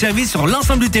étend leur service sur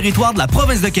l'ensemble du territoire de la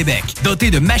province de Québec.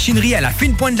 Dotée de machinerie à la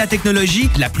fine pointe de la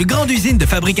technologie, la plus grande usine de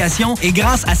fabrication et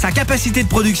grâce à sa capacité de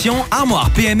production,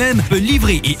 Armoire PMM peut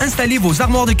livrer et installer vos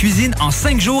armoires de cuisine en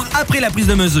 5 jours après la prise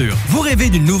de mesure. Vous rêvez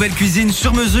d'une nouvelle cuisine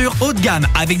sur mesure haut de gamme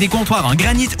avec des comptoirs en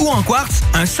granit ou en quartz?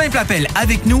 Un simple appel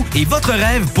avec nous et votre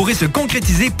rêve pourrait se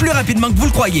concrétiser plus rapidement que vous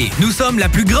le croyez. Nous sommes la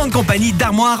plus grande compagnie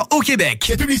d'armoires au Québec.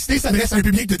 Cette publicité s'adresse à un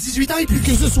public de 18 ans et plus.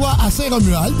 Que ce soit à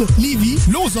Saint-Romuald, Lévis,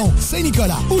 Lauson,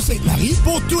 Saint-Nicolas ou Sainte-Marie,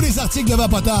 pour tous les articles de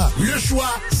Vapoteur, le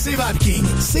choix, c'est Vapking.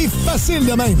 C'est facile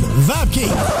de même. Vapking.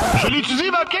 Je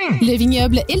l'utilise, Vapking. Le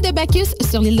vignoble Île de Bacchus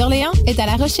sur l'île d'Orléans est à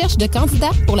la recherche de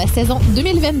candidats pour la saison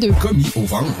 2022. Commis au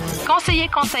vent.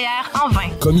 Conseiller-conseillère en vin.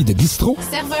 Commis de bistrot.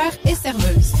 Serveur et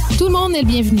serveuse. Tout le monde est le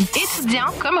bienvenu.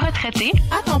 Étudiant comme retraité,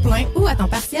 à temps plein ou à temps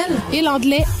partiel. Et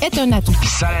l'anglais est un atout.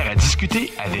 Salaire à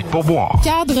discuter avec pourboire.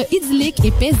 Cadre idyllique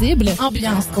et paisible,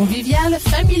 ambiance conviviale,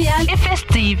 familiale et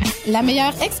festive. La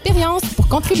meilleure expérience pour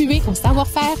contribuer au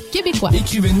savoir-faire québécois.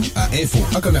 Écrivez-nous à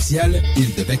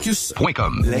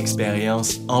info@îledebacchus.com.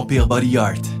 L'expérience Empire Body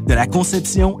Art. De la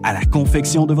conception à la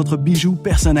confection de votre bijou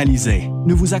personnalisé.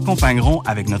 Nous vous accompagnerons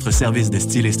avec notre service de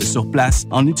styliste sur place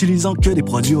en n'utilisant que des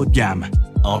produits haut de gamme.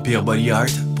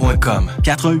 EmpireBodyArt.com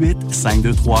 88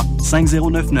 523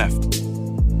 5099.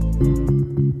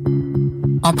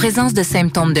 En présence de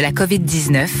symptômes de la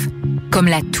COVID-19, comme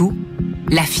la toux,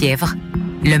 la fièvre,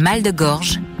 le mal de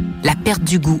gorge, la perte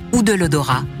du goût ou de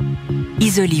l'odorat,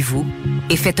 isolez-vous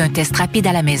et faites un test rapide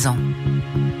à la maison.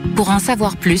 Pour en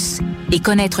savoir plus et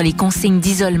connaître les consignes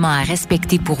d'isolement à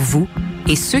respecter pour vous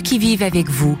et ceux qui vivent avec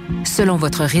vous selon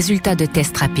votre résultat de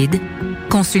test rapide,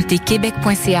 consultez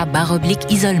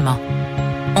québec.ca/isolement.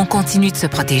 On continue de se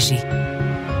protéger.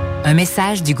 Un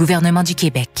message du gouvernement du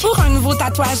Québec. Pour un nouveau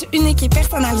tatouage unique et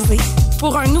personnalisé,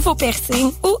 pour un nouveau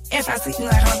piercing ou effacer une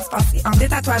erreur dispensée en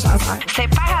détatouage laser, c'est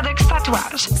Paradox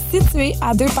Tatouage. Situé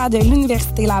à 2 pas de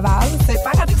l'Université Laval, c'est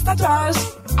Paradox Tatouage.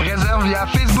 Réserve via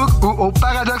Facebook ou au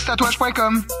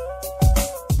paradoxtatouage.com.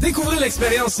 Découvrez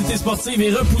l'expérience Cité Sportive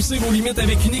et repoussez vos limites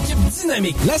avec une équipe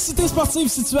dynamique. La Cité Sportive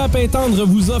située à Pintendre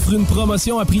vous offre une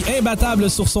promotion à prix imbattable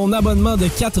sur son abonnement de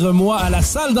 4 mois à la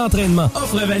salle d'entraînement.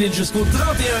 Offre valide jusqu'au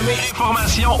 31 mai.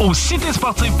 Informations au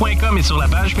citésportive.com et sur la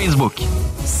page Facebook.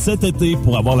 Cet été,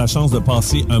 pour avoir la chance de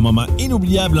passer un moment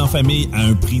inoubliable en famille à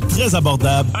un prix très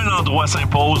abordable, un endroit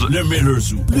s'impose, le Miller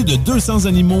Zoo. Plus de 200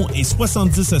 animaux et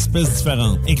 70 espèces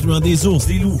différentes, incluant des ours,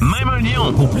 des loups, même un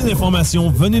lion. Pour plus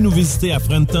d'informations, venez nous visiter à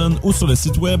Frenton ou sur le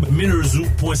site web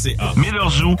millerzoo.ca. Miller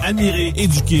Zoo. Admirer,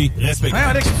 éduquer, respecter. Hey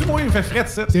Alex, tu moi, il me fait frais de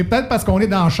ça. C'est peut-être parce qu'on est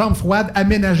dans une chambre froide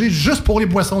aménagée juste pour les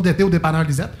boissons d'été au dépanneur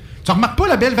Lisette. Tu remarques pas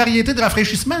la belle variété de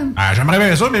rafraîchissement? Ah, j'aimerais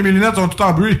bien ça, mais mes lunettes sont toutes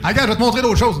en buis. Ah, regarde, je vais te montrer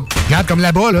d'autres choses. Regarde, comme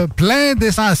là-bas, là, plein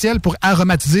d'essentiels pour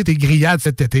aromatiser tes grillades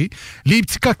cet été. Les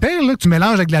petits cocktails là, que tu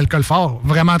mélanges avec de l'alcool fort,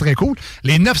 vraiment très cool.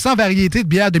 Les 900 variétés de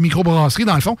bières de microbrasserie,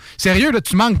 dans le fond. Sérieux, là,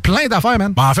 tu manques plein d'affaires,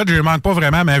 man. Bon, en fait, je manque pas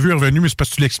vraiment. Ma vue est revenue, mais c'est parce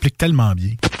que tu l'expliques tellement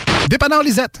bien. Dépanneur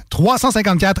Lisette,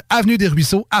 354 Avenue des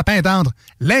Ruisseaux, à Pintendre.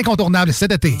 L'incontournable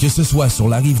cet été. Que ce soit sur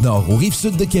la Rive-Nord ou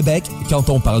Rive-Sud de Québec, quand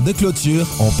on parle de clôture,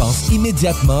 on pense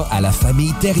immédiatement à la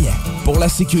famille Terrien. Pour la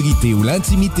sécurité ou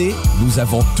l'intimité, nous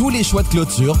avons tous les choix de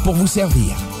clôture pour vous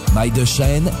servir. Mailles de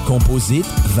chêne, composite,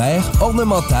 verre,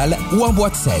 ornemental ou en bois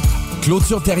de cèdre.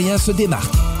 Clôture Terrien se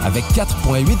démarque avec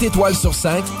 4,8 étoiles sur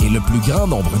 5 et le plus grand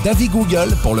nombre d'avis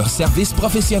Google pour leur service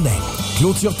professionnel.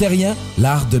 Clôture Terrien,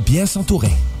 l'art de bien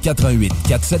s'entourer. 88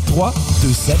 473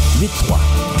 2783.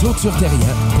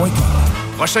 ClôtureTerrien.com.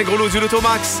 Prochain gros lot du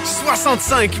Lotomax,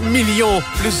 65 millions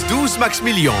plus 12 max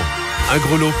millions. Un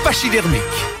gros lot pachydermique.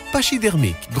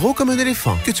 Pachydermique, gros comme un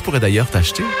éléphant, que tu pourrais d'ailleurs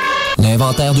t'acheter.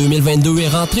 L'inventaire 2022 est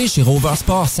rentré chez Rover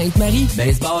Sport Sainte-Marie.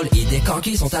 Baseball et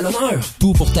décanqués sont à l'honneur.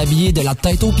 Tout pour t'habiller de la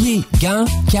tête aux pieds. Gants,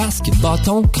 casques,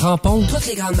 bâtons, crampons. Toutes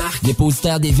les grandes marques.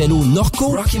 Dépositaire des vélos Norco,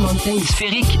 Rocky Mountain,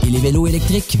 Sphérique et les vélos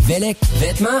électriques Velec.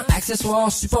 Vêtements, accessoires,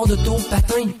 supports d'auto,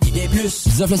 patins et bien plus.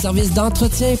 Ils offrent le service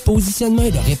d'entretien, positionnement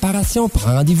et de réparation.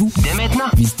 Prends rendez-vous dès maintenant.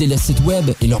 Visitez le site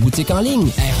web et leur boutique en ligne.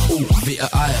 ROVER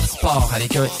Sport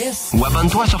avec un S. Ou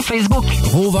abonne-toi sur Facebook.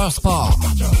 Rover Sport.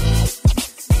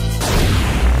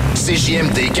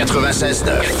 CJMD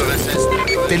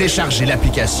 96.9. Téléchargez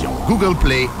l'application Google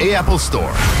Play et Apple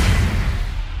Store.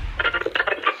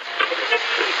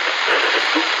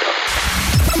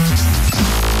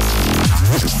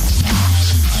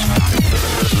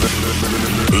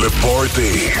 Le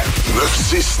Party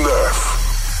 969.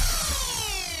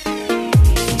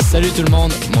 Salut tout le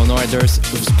monde, mon nom est Durst.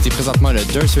 Vous écoutez présentement le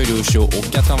Durst Radio Show au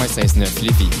 96.9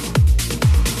 Lévis.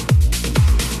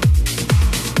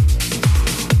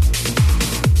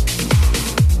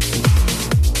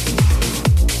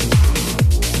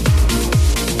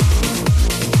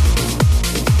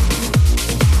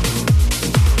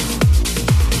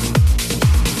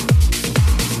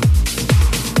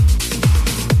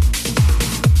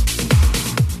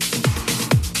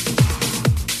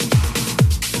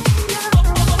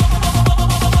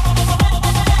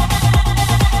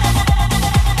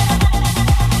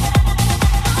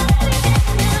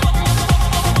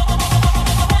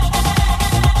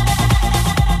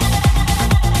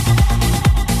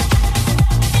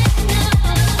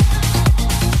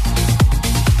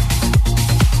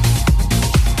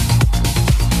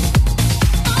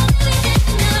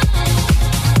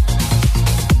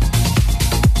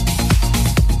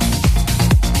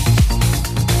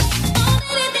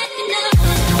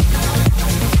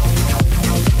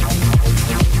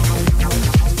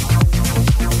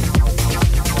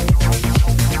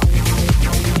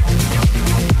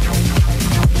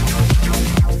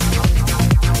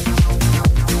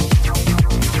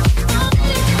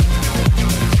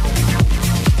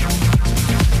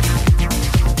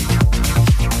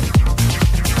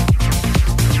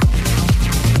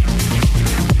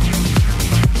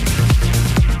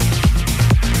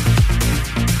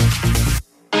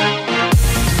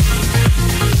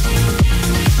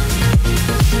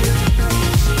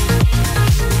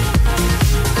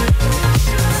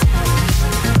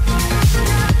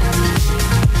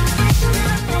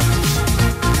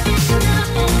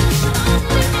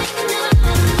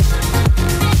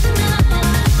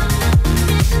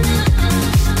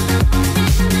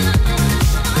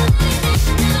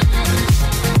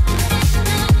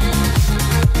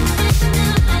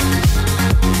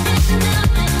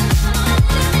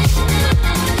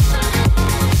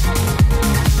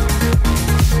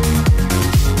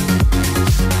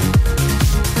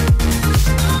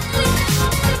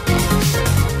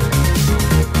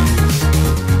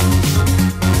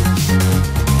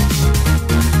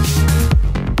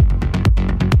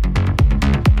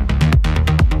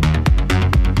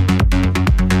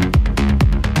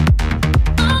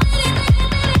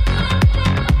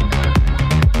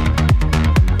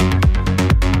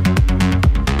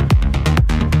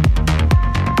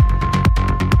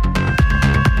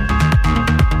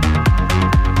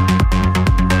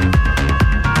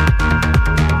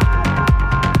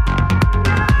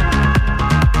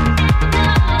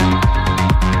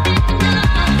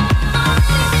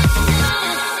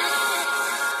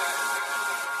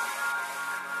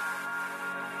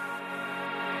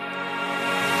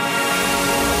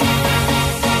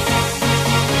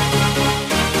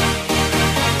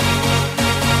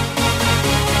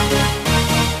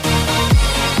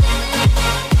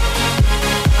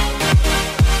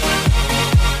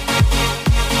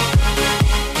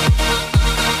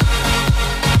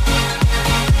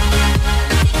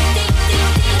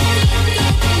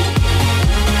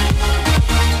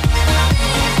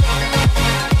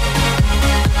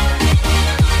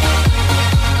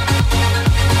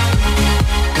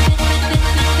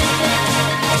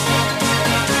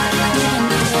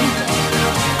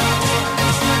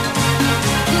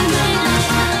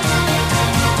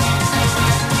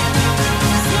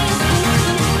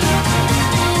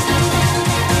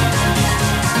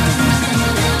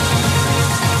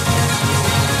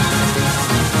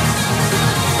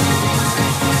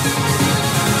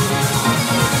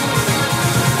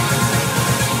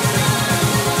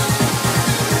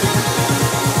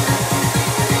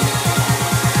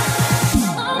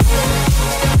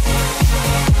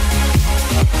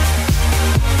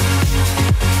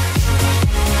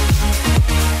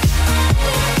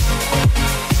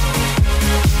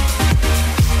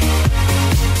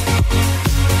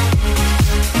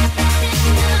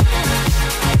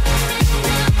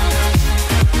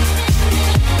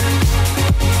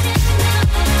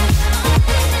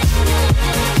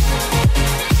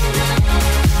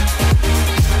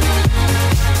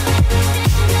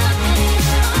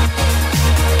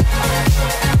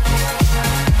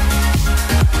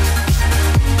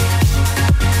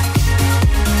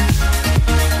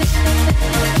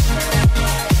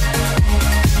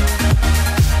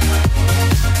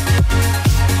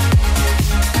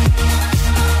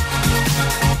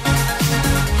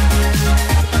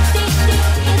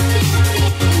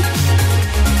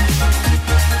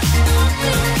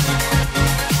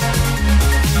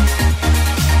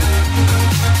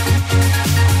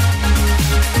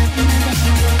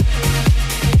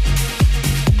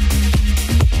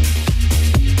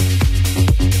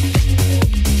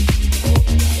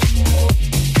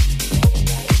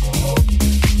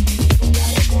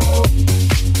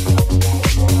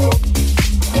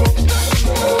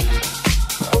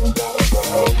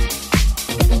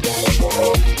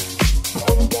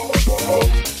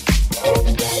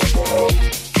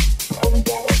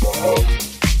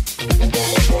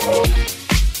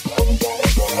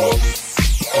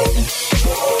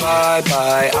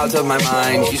 Bye-bye, out of my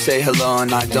mind. You say hello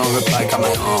and I don't reply. Got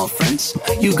my own friends.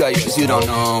 You got yours, you don't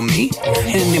know me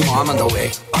anymore. I'm on the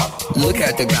way up. Look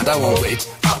at the ground, I won't wait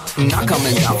up. I'm not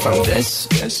coming down from this.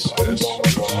 Got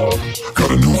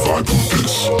a new vibe from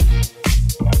this.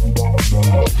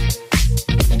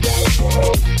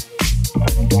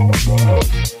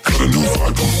 Got a new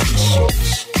vibe from this.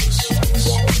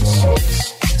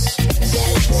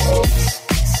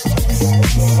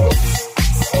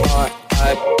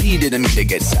 R.I.P. didn't mean to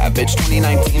get savage.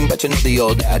 2019, but you know the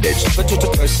old adage. Never judge a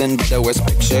person by their worst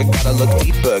picture. Gotta look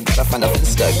deeper, gotta find a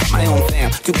finsta. Got my own fam,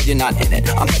 too bad you're not in it.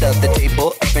 I'm head of the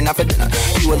table, every night for dinner.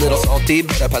 You a little salty,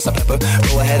 better pass the pepper.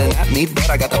 Go ahead and at me, but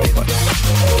I got the paper.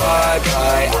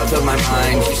 Bye-bye, out of my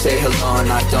mind. You say hello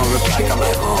and I don't reply. Got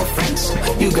my own friends.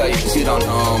 You got yours, you don't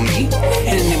know me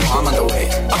anymore. I'm on the way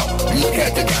up. Look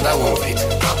at the ground, I won't wait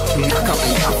up. I'm not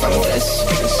coming down from this.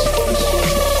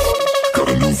 Got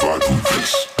a new vibe from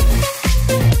this.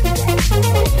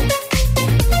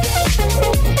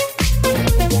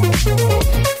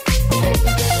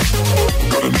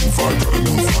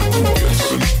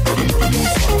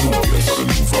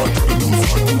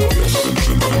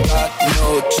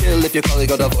 Chill if your colleague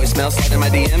got a voicemail. Slide in my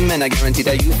DM and I guarantee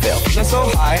that you fail. I'm so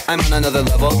high, I'm on another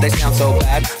level. They sound so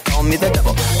bad, call me the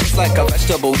devil. It's like a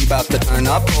vegetable, we about to turn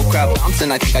up. Oh crap,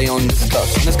 bouncing, I think I own this club.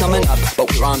 Sun is coming up, but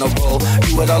we're on a roll.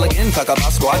 Do it all again, talk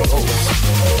about squad goals.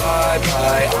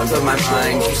 Bye-bye, out of my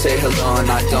mind. You say hello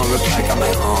and I don't reply. Got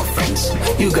my own friends.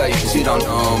 You got yours, you don't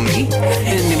know me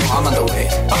anymore. I'm on the way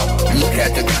up. Look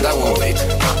at the ground, I won't wait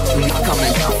up. I'm not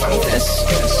coming down from this.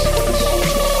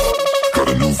 Got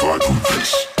a new vibe from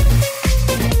this.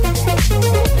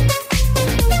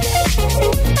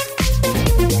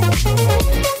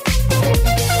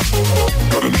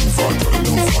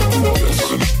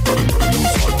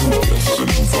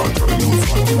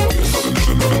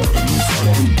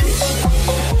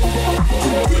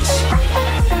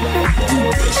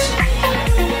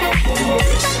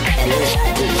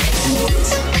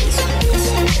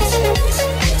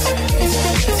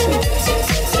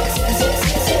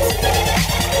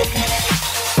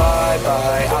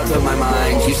 Bye-bye, out of my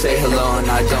mind. You say hello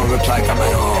and I don't reply. Got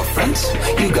my own friends.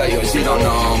 You got yours, you don't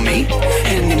know me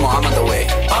anymore. I'm on the way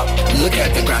up. Look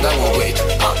at the ground, I won't wait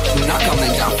up. I'm not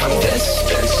coming down from this.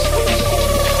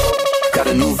 Got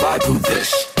a new vibe from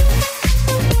this.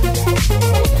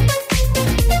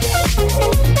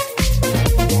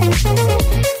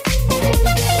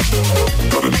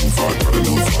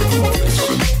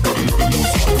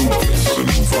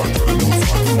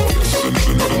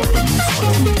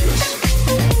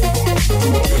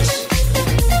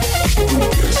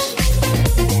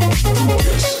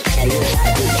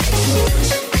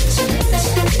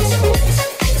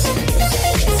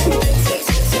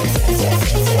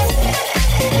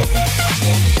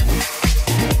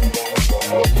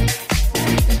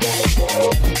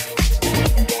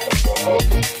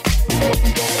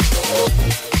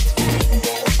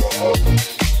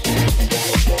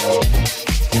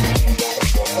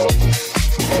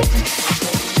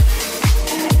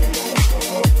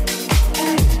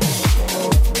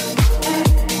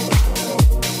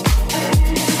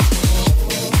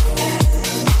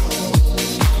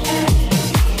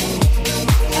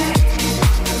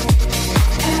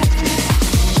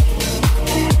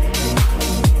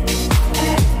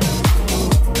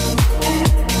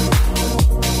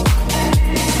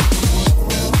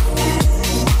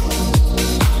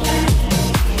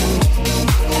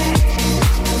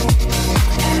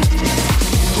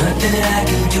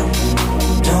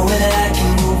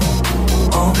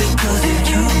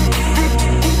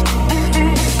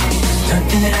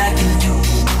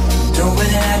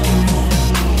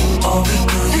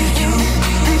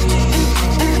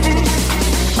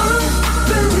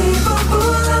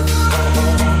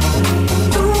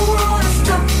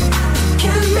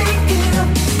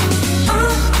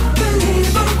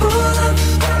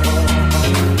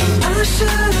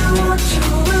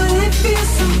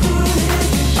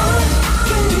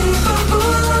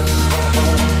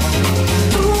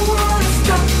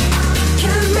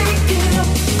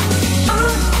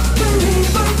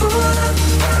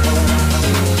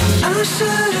 I should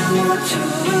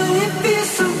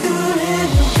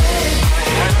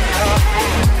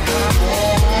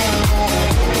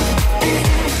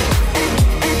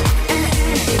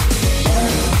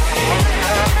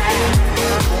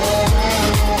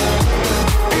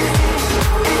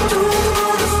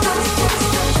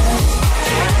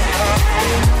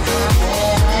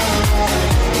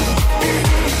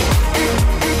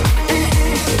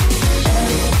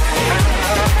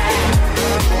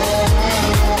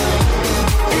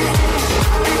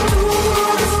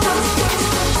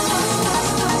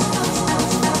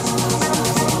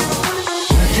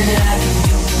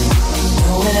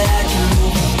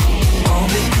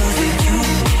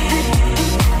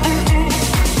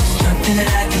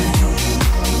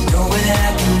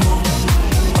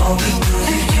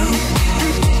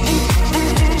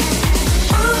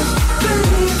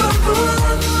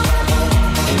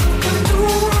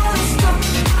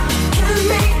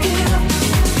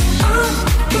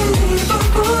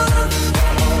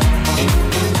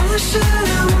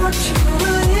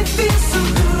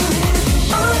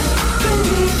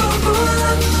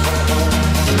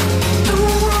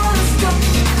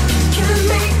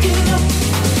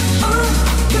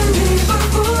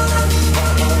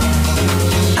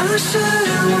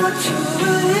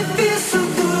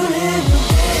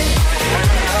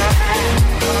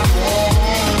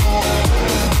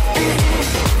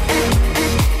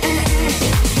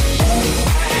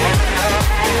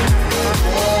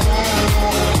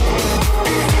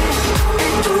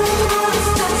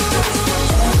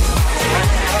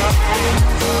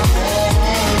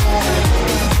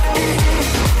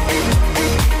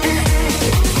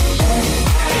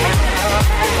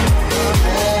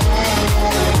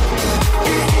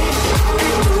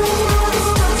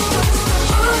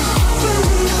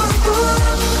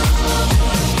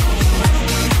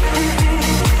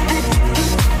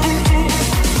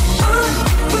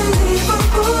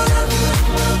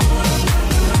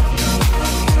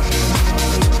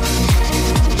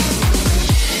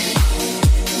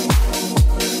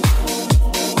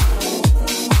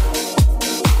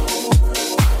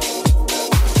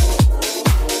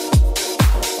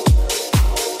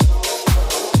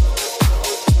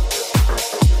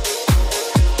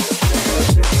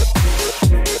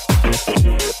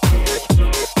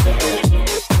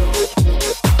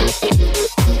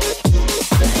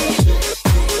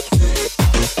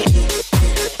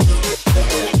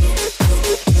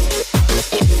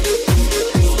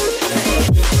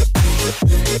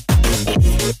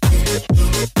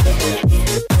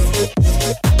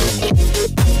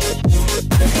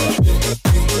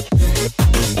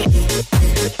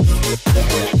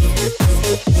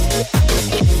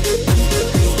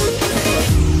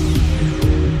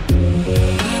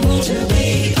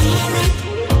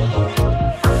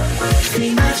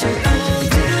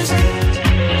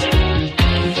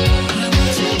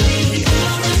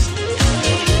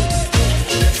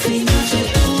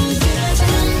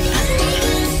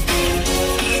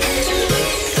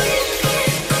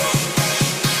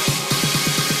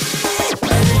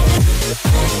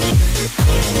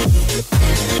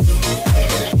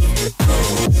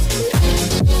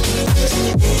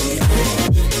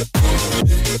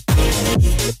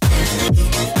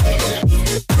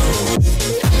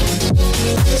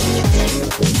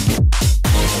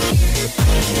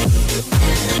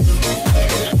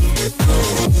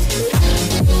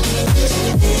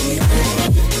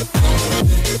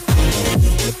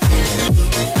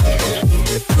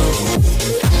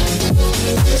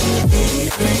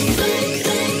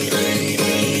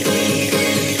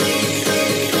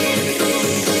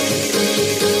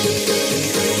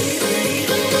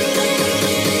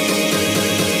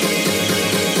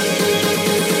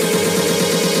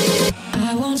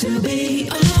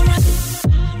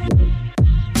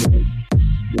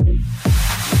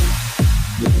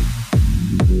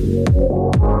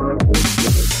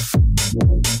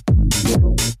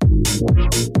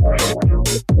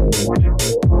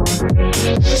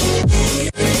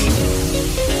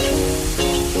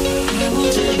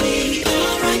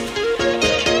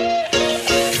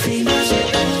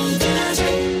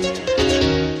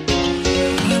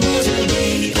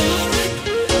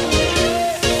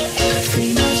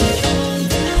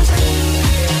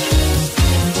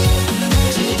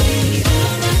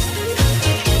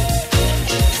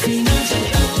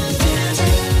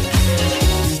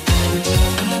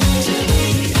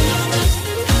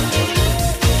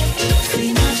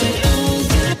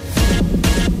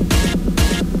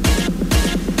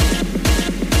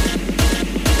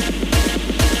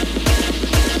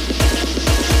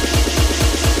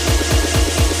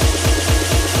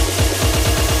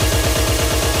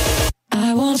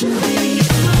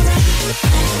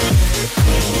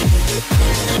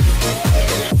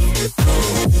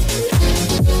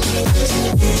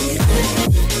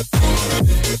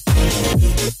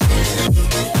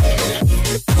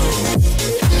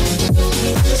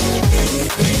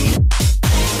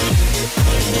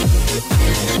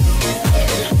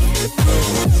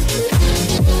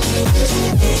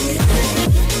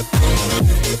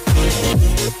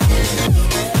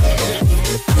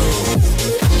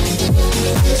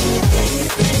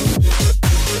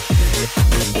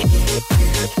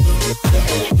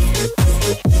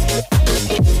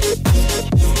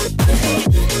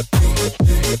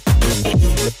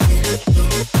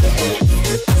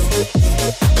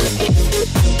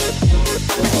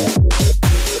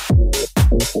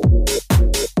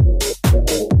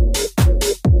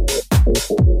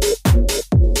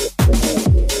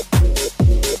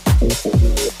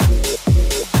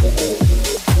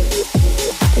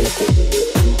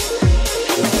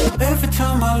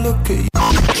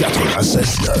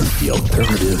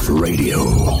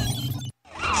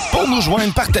Pour nous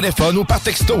joindre par téléphone ou par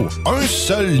texto, un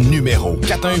seul numéro.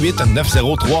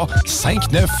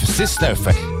 418-903-5969.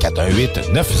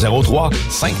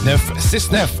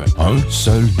 418-903-5969. Un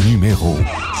seul numéro.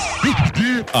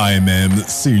 AMM,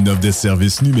 c'est une offre de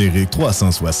services numériques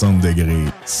 360 degrés.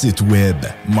 Site web,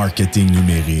 marketing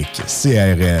numérique,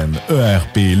 CRM,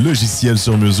 ERP, logiciels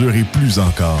sur mesure et plus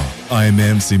encore.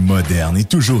 AMM, c'est moderne et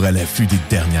toujours à l'affût des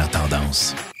dernières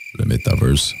tendances. Le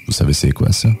Metaverse, vous savez c'est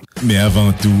quoi ça? Mais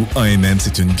avant tout, AMM,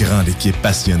 c'est une grande équipe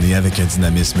passionnée avec un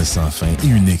dynamisme sans fin et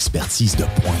une expertise de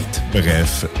pointe.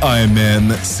 Bref,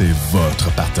 AMM, c'est votre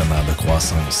partenaire de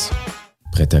croissance.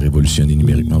 Prêt à révolutionner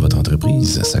numériquement votre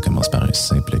entreprise? Ça commence par un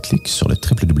simple clic sur le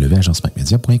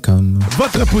www.agencemacmedia.com.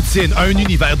 Votre poutine, un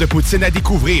univers de poutine à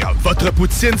découvrir. Votre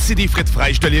poutine, c'est des frites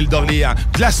fraîches de l'île d'Orléans,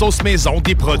 de la sauce maison,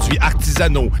 des produits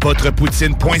artisanaux.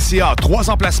 Votrepoutine.ca, 3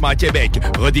 emplacements à Québec.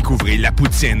 Redécouvrez la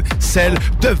poutine, celle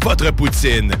de votre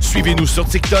poutine. Suivez-nous sur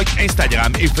TikTok,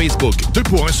 Instagram et Facebook. 2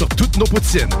 pour 1 sur toutes nos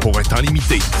poutines, pour un temps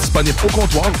limité. Disponible au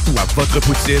comptoir ou à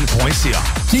votrepoutine.ca.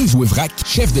 Kingsway Vrac,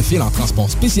 chef de file en transport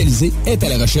spécialisé, est est à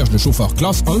la recherche de chauffeurs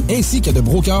classe 1 ainsi que de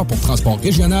brokers pour transport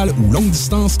régional ou longue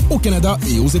distance au Canada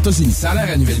et aux États-Unis. Salaire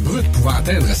annuel brut pouvant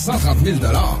atteindre 130 000 $.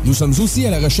 Nous sommes aussi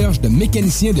à la recherche de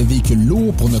mécaniciens de véhicules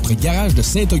lourds pour notre garage de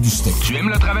Saint-Augustin. Tu aimes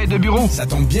le travail de bureau? Ça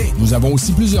tombe bien. Nous avons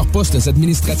aussi plusieurs postes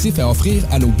administratifs à offrir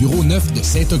à nos bureaux neufs de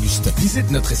Saint-Augustin.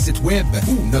 Visite notre site web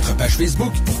ou notre page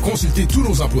Facebook pour consulter tous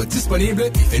nos emplois disponibles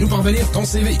et fais-nous parvenir ton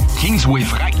CV.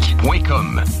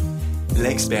 KingswayFrac.com.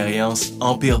 L'expérience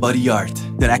Empire Body Art.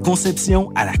 De la conception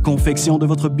à la confection de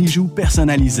votre bijou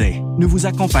personnalisé. Nous vous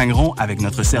accompagnerons avec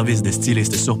notre service de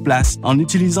styliste sur place en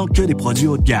n'utilisant que des produits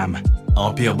haut de gamme.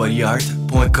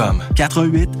 EmpireBodyArt.com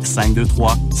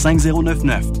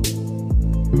 418-523-5099.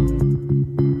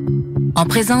 En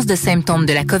présence de symptômes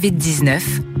de la COVID-19,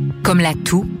 comme la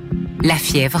toux, la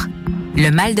fièvre,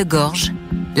 le mal de gorge,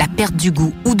 la perte du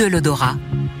goût ou de l'odorat,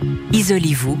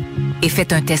 isolez-vous et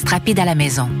faites un test rapide à la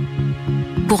maison.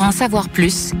 Pour en savoir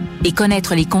plus et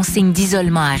connaître les consignes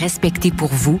d'isolement à respecter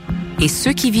pour vous et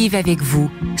ceux qui vivent avec vous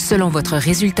selon votre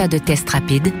résultat de test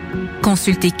rapide,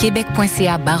 consultez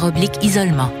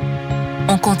québec.ca/isolement.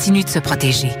 On continue de se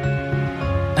protéger.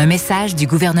 Un message du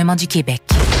gouvernement du Québec.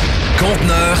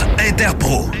 Conteneur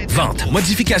Interpro. Vente,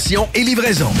 modification et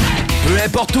livraison. Peu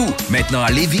importe où. Maintenant à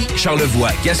Lévis,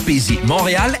 Charlevoix, Gaspésie,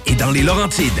 Montréal et dans les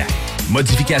Laurentides.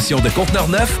 Modification de conteneurs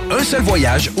neufs, un seul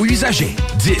voyage ou usager.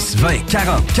 10, 20,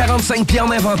 40, 45 pieds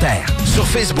en inventaire. Sur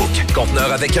Facebook,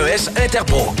 Conteneur avec un S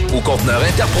Interpro ou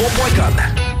conteneurinterpro.com.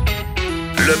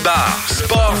 Le bar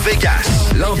Sport Vegas,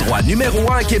 l'endroit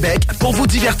numéro 1 à Québec pour vous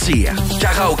divertir.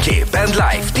 Karaoké,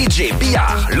 bandlife, DJ,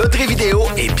 billard, loterie vidéo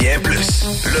et bien plus.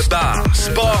 Le bar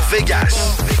Sport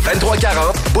Vegas,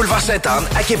 2340 Boulevard Sainte-Anne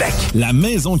à Québec. La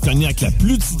maison de cognac la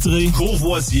plus titrée,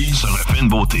 Courvoisier, se refait une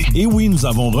beauté. Et oui, nous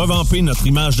avons revampé notre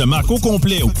image de marque au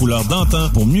complet aux couleurs d'antan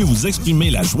pour mieux vous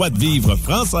exprimer la joie de vivre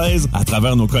française à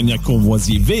travers nos cognacs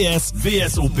Courvoisier VS,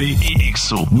 VSOP et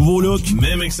XO. Nouveau look,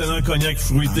 même excellent cognac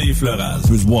fruité et floral.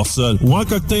 Peut se boire seul ou en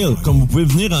cocktail, comme vous pouvez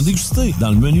venir en déguster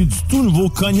dans le menu du tout nouveau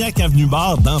Cognac Avenue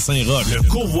Bar dans Saint-Roch. Le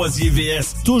Courvoisier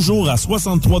VS, toujours à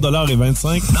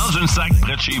 63,25 $ dans une sac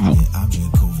près de chez vous.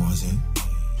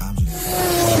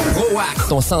 ProAx,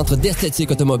 ton centre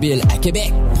d'esthétique automobile à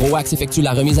Québec. ProAx effectue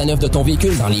la remise à neuf de ton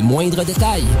véhicule dans les moindres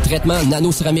détails. Traitement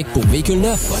nano-céramique pour véhicules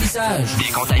neufs, polissage,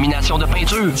 décontamination de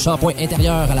peinture, shampoing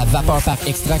intérieur à la vapeur par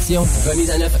extraction,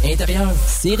 remise à neuf intérieure,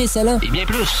 cire scellant et bien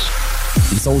plus.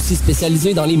 Ils sont aussi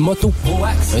spécialisés dans les motos.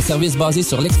 ProAx, un service basé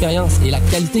sur l'expérience et la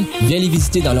qualité. Viens les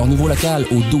visiter dans leur nouveau local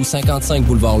au 1255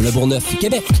 boulevard Le Bourgneuf,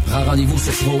 Québec. Prends rendez-vous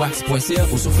sur proax.ca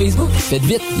ou sur Facebook. Faites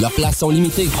vite, leurs places sont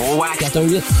limitées. ProAx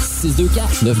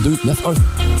 418-624-9291.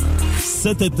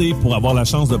 Cet été, pour avoir la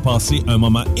chance de passer un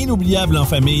moment inoubliable en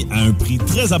famille à un prix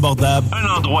très abordable, un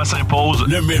endroit s'impose,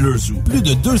 le Miller Zoo. Plus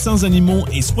de 200 animaux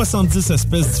et 70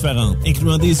 espèces différentes,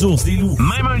 incluant des ours, des loups,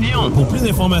 même un lion. Pour plus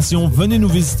d'informations, venez nous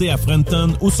visiter à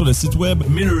Frenton ou sur le site web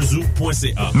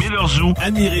millerzoo.ca. Miller Zoo,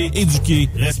 admirer, éduquer,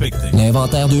 respecter.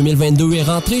 L'inventaire 2022 est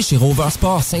rentré chez Rover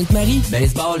Sport Sainte-Marie.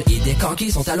 Baseball et deck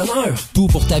hockey sont à l'honneur. Tout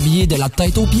pour t'habiller de la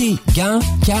tête aux pieds. Gants,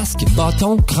 casques,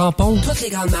 bâtons, crampons, toutes les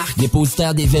grandes marques.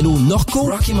 Dépositaire des vélos Norco,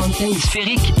 Rocky Mountain,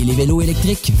 Sphérique et les vélos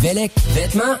électriques Velec.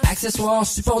 Vêtements, accessoires,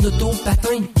 supports d'auto,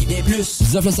 patins et bien plus.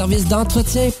 Ils offrent le service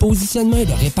d'entretien, positionnement et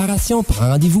de réparation.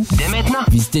 Prends rendez-vous dès maintenant.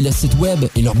 Visitez le site web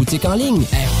et leur boutique en ligne.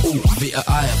 ROVER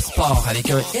Sport avec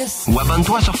un S. Ou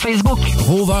abonne-toi sur Facebook.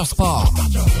 Rover Sport.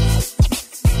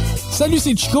 Salut,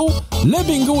 c'est Chico. Le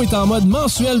bingo est en mode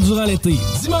mensuel durant l'été.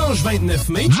 Dimanche 29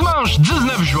 mai, dimanche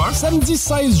 19 juin, samedi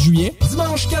 16 juillet,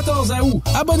 dimanche 14 août.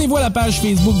 Abonnez-vous à la page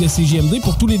Facebook de CJMD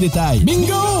pour tous les détails.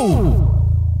 Bingo!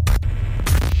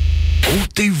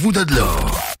 Ôtez-vous de là.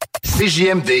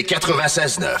 CJMD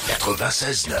 96.9.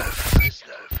 96.9.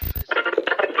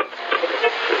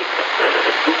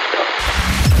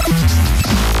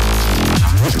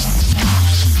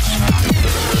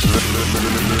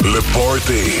 Le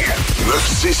Party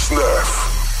 969.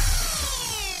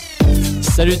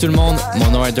 Salut tout le monde,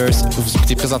 mon nom est Durst. Vous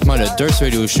écoutez présentement le Durst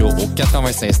Radio Show au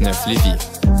 96.9 Lévis.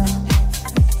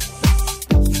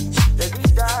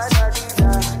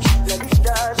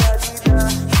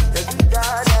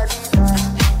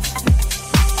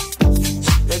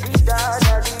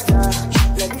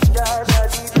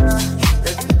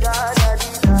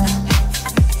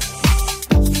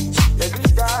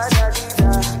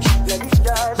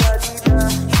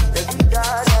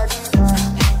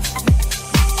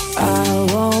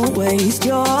 Waste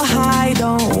your high,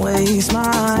 don't waste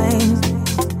mine.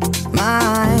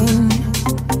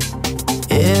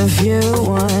 If you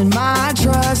want my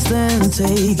trust, then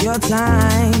take your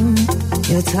time.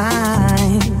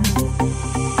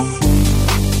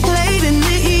 Late in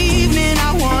the evening,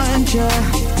 I want you.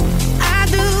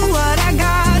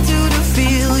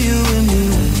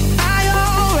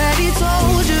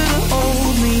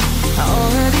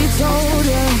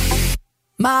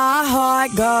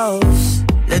 goes.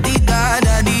 La di da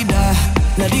da di da,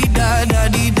 la di da da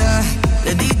di da,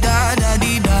 la di da da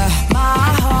di da. My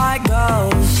heart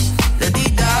goes. La di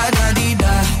da da di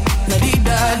da, la di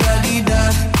da da di da,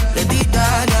 la di da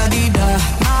da di da.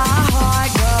 My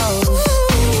heart goes.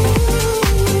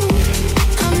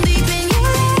 I'm deep in your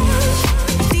love,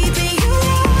 deep in your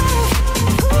love.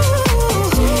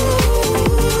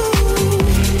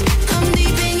 I'm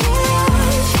deep in your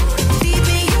love, deep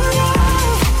in your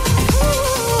love.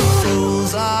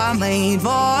 Rules are made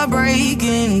for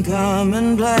breaking. Come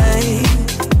and play,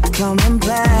 come and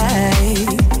play.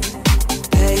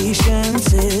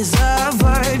 Patience is a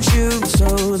virtue, so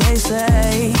they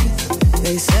say,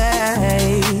 they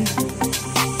say.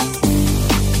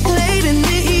 Late in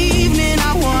the evening,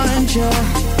 I want you.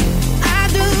 I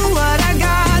do what I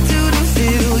got to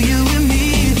feel you and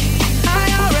me. I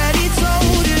already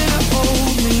told you to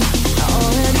hold me. I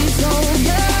already told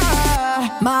you.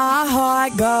 My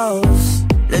heart goes.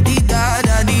 La di da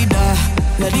da di da,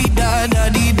 la di da da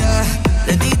di da,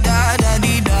 la di da da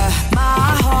di da.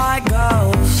 My heart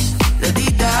goes. La di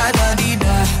da da di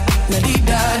da, la di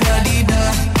da da di da,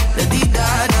 la di da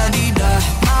da di da.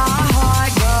 My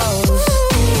heart goes.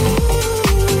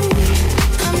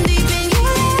 I'm deep in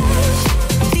your love,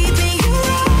 deep in your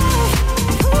love.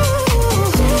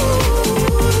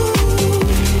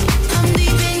 I'm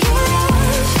deep in your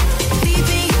love, deep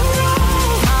in your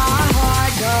love. My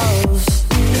heart goes.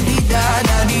 La di da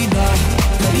da di da,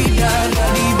 la di da da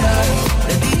di da,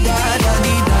 la di da da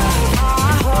di da.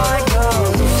 My heart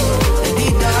goes.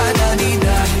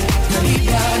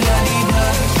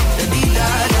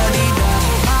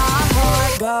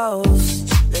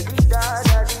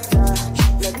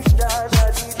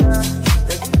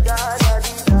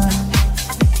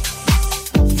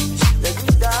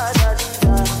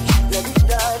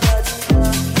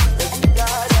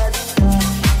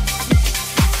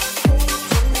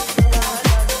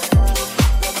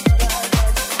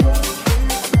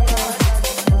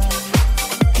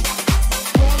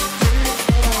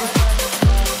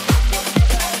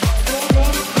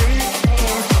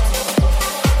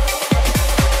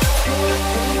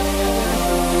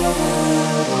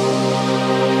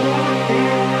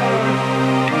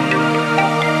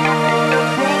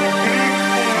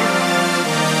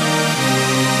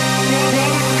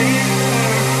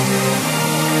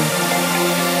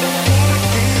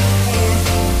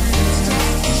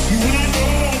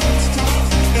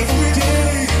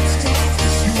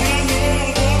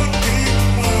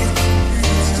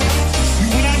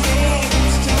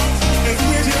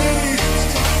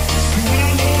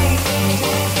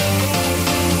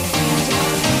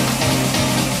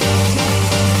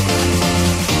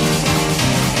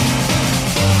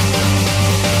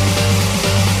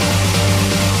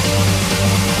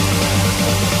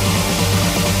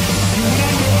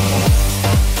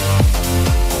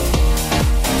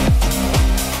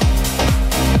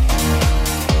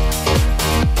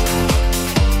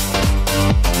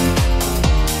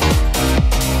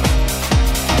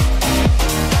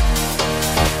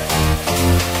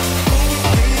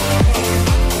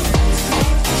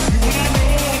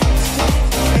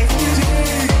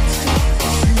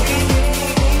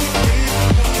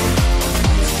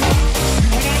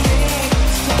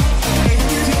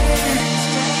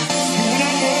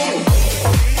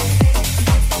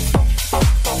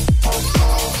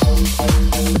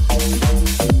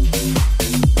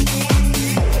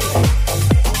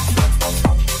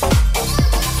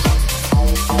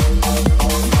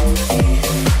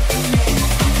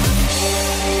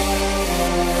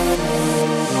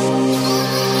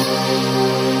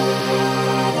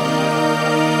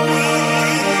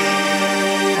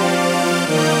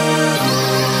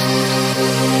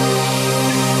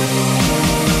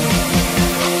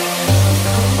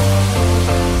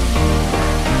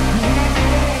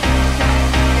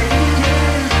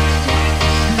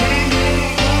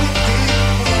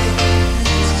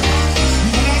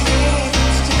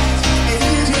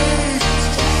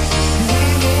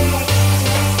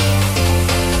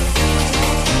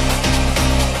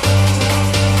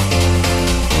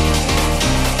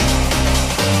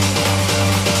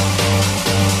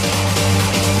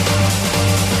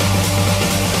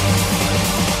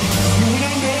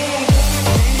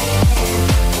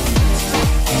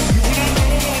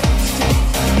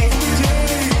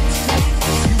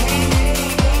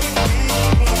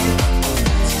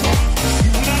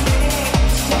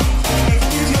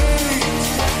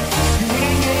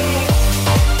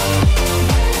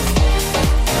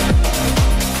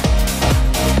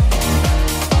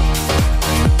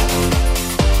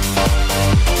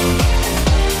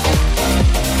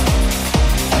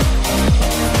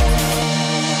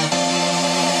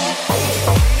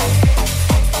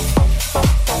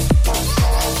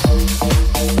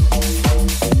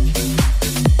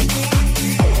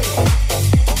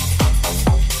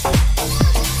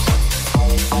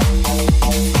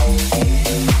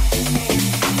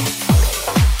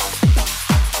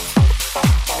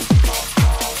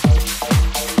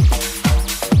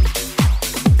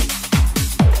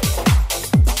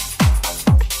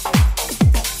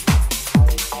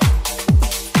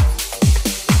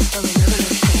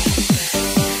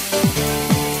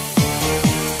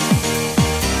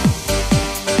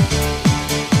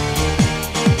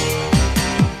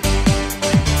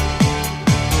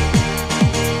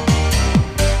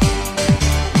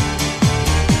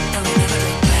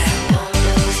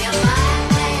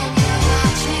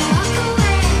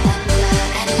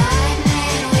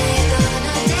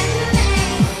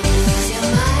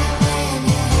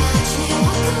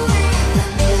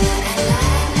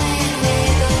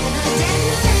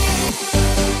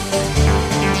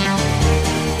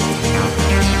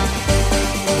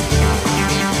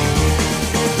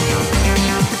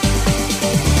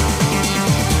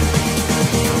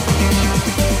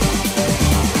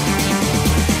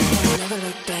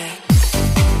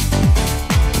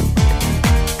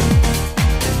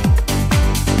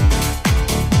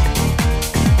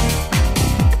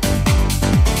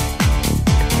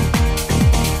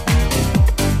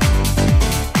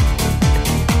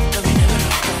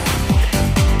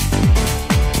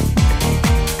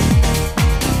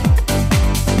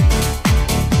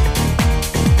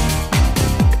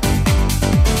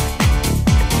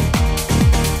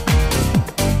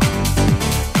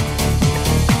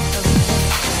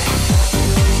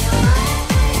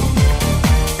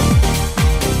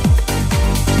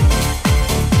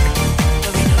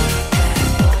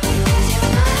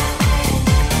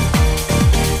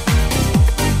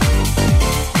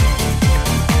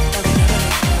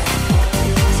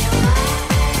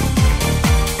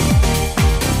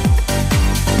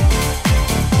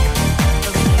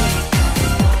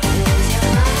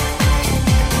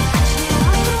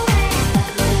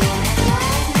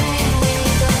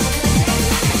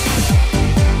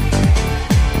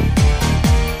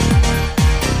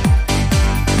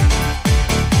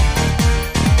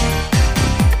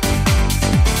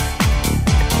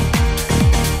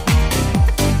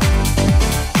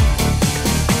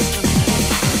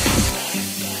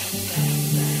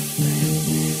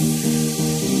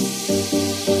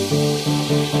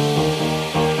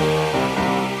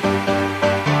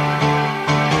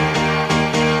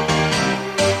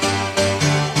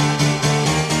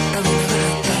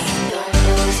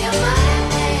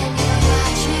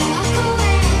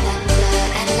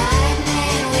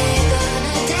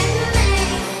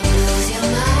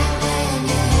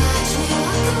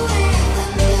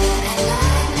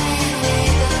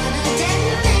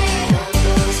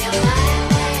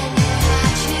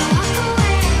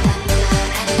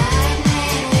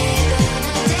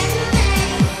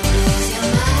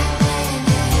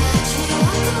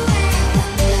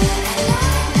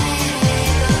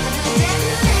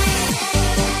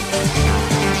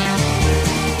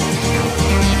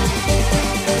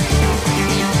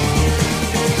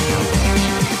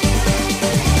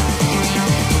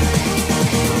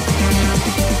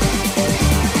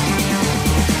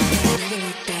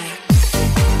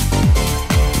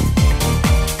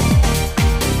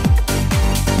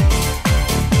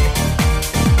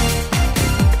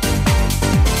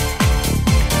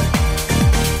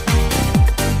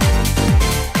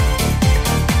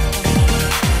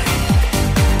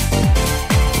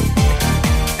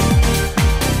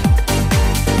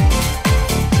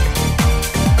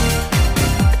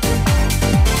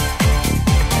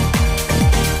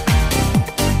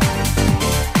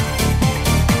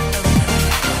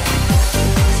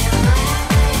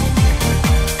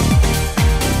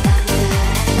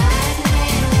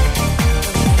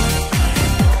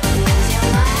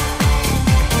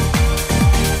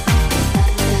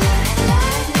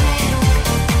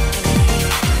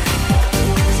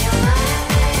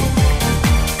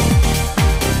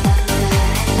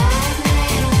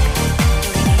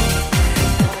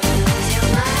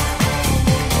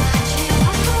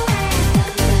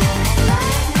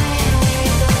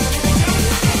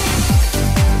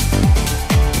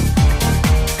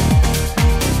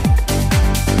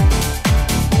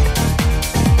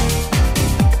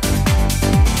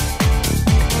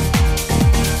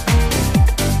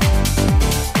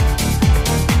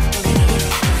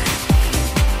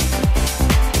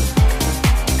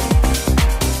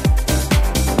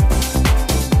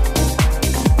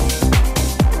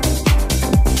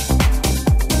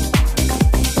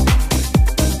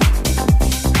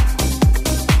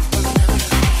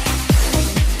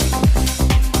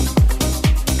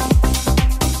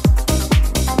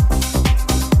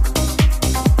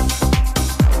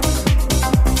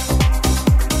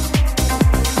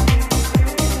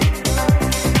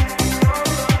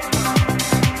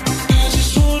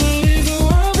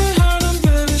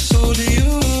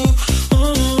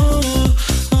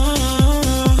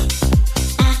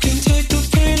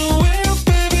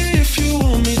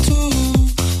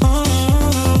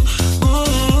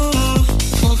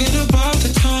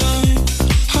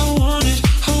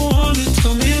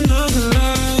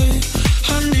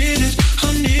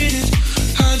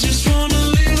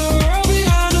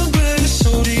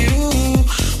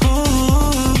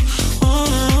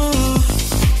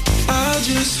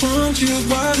 want your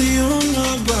body on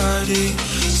my body.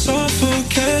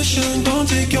 Suffocation, don't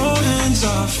take your hands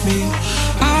off me.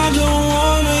 I don't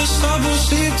wanna stop or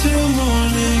sleep till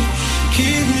morning.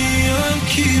 Keep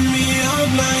me up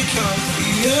like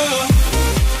coffee, yeah.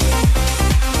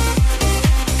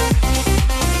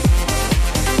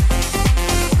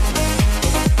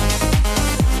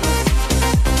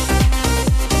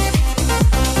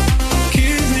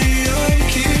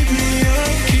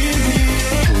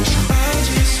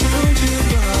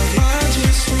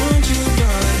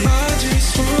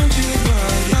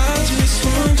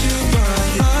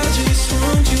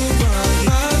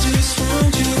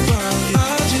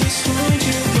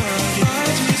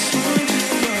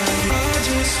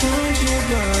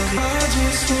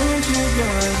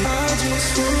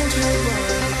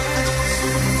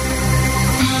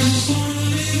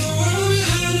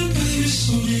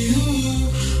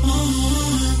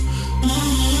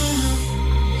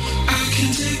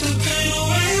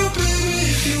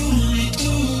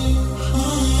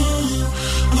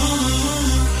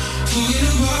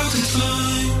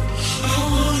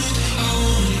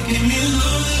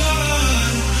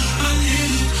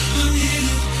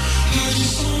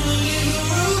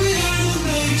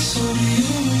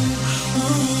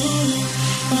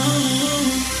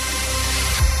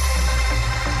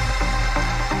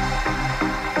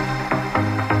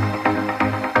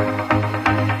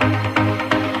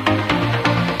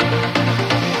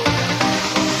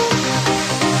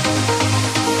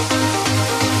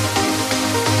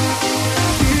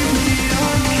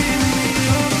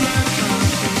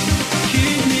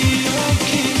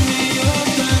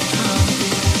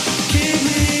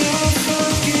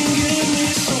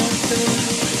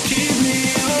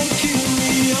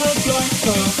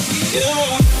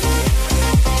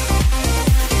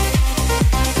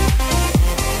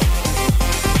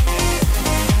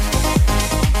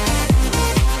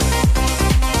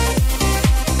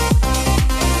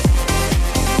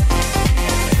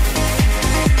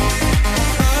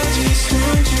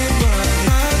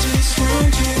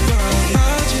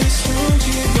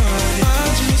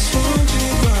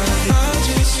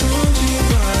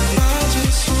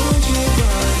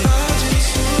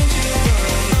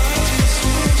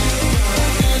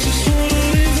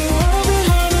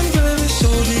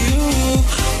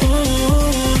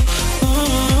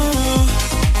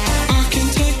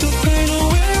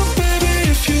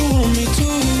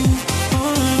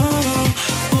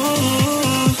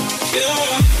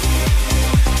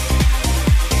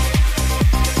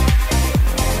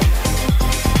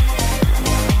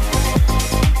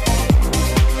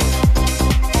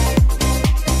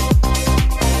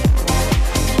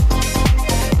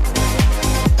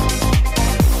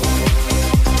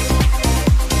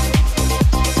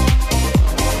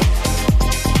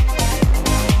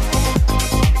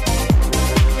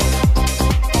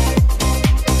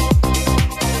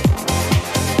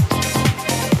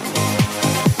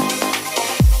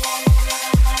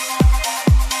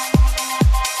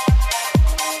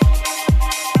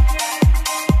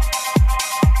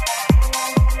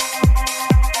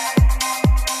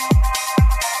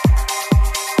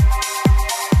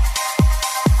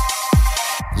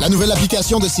 La nouvelle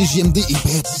application de CJMD est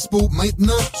bien dispo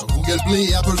maintenant sur Google Play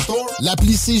et Apple Store.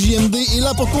 L'appli CJMD est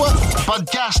là pour toi.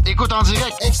 Podcast, écoute en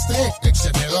direct, extrait,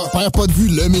 etc. Perds pas de vue,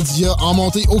 le média en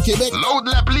montée au Québec.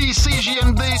 Load l'appli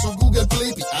CJMD sur Google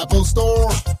Play et Apple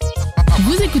Store.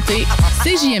 Vous écoutez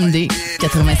CJMD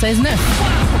 96.9.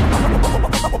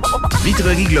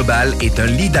 Vitrerie Globale est un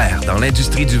leader dans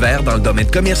l'industrie du verre dans le domaine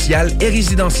commercial et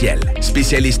résidentiel.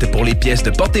 Spécialiste pour les pièces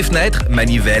de portes et fenêtres,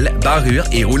 manivelles, barrures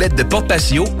et roulettes de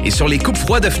porte-patio et sur les coupes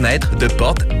froides de fenêtres, de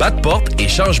portes, bas de porte et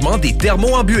changement des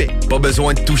thermos en buée. Pas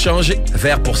besoin de tout changer.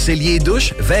 Verre pour cellier et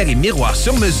douche, verre et miroir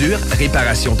sur mesure,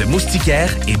 réparation de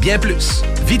moustiquaires et bien plus.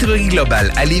 Vitrerie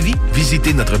Globale à Lévis,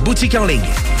 visitez notre boutique en ligne.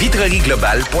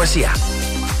 vitrerieglobale.ca.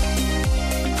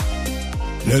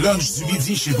 Le lunch du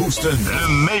midi chez Booston. Le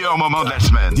meilleur moment de la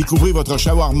semaine. Découvrez votre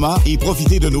shawarma et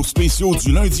profitez de nos spéciaux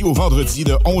du lundi au vendredi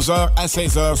de 11h à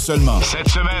 16h seulement. Cette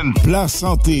semaine, plat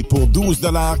santé pour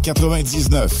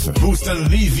 $12,99. Booston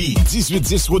Lévis,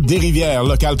 1810 route des Rivières,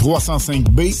 local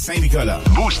 305B, Saint-Nicolas.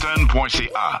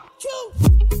 Booston.ca.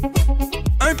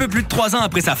 Un peu plus de 3 ans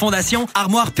après sa fondation,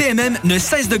 Armoire PMM ne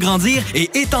cesse de grandir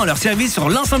et étend leur service sur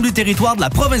l'ensemble du territoire de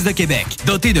la province de Québec.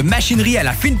 Dotée de machinerie à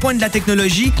la fine pointe de la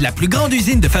technologie, la plus grande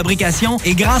usine de fabrication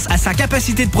et grâce à sa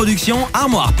capacité de production,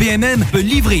 Armoire PMM peut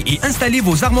livrer et installer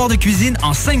vos armoires de cuisine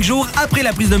en 5 jours après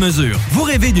la prise de mesure. Vous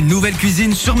rêvez d'une nouvelle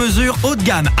cuisine sur mesure haut de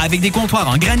gamme avec des comptoirs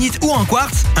en granit ou en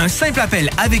quartz? Un simple appel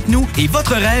avec nous et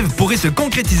votre rêve pourrait se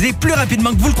concrétiser plus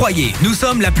rapidement que vous le croyez. Nous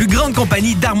sommes la plus grande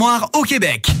compagnie d'armoires au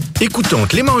Québec. Écoutons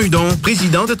Clément Hudon,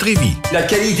 président de Trévis. La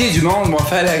qualité du monde va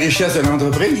faire la richesse de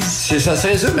l'entreprise. Ça se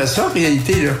résume à ça, en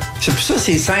réalité. Là. C'est pour ça que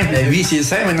c'est simple, la vie. C'est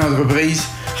simple, une entreprise.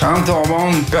 Rendre ton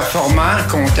monde performant,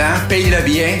 content, paye-le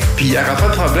bien, puis il n'y aura pas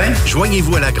de problème.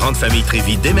 Joignez-vous à la grande famille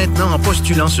Trévis dès maintenant en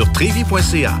postulant sur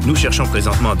trévis.ca. Nous cherchons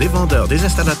présentement des vendeurs, des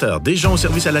installateurs, des gens au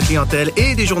service à la clientèle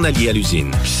et des journaliers à l'usine.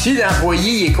 Si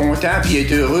l'employé est content, puis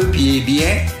est heureux, puis est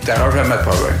bien, t'auras jamais de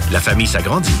problème. La famille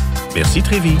s'agrandit. Merci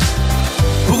Trévis.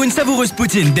 Pour une savoureuse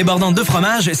poutine débordante de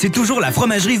fromage, c'est toujours la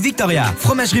Fromagerie Victoria.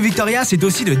 Fromagerie Victoria, c'est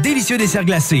aussi de délicieux desserts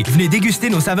glacés. Venez déguster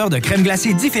nos saveurs de crème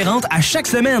glacée différentes à chaque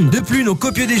semaine. De plus, nos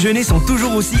copieux déjeuners sont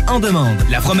toujours aussi en demande.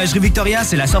 La Fromagerie Victoria,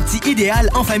 c'est la sortie idéale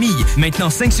en famille. Maintenant,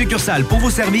 5 succursales pour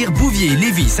vous servir: Bouvier,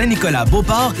 Lévis, Saint-Nicolas,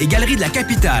 Beauport et Galerie de la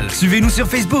Capitale. Suivez-nous sur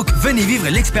Facebook. Venez vivre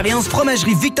l'expérience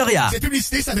Fromagerie Victoria. Cette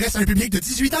publicité s'adresse à un public de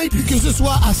 18 ans et plus. Que ce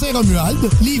soit à Saint-Romuald,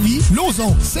 Lévis,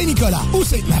 Lauson, Saint-Nicolas ou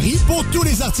Sainte-Marie, pour tous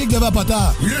les articles de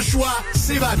Vapoteur, le choix,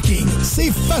 c'est VapKing.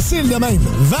 C'est facile de même.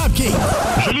 VapKing.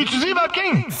 Je l'utilise,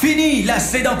 VapKing. Fini la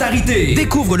sédentarité.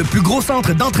 Découvre le plus gros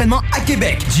centre d'entraînement à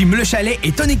Québec. Jim Le Chalet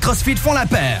et Tonic CrossFit font la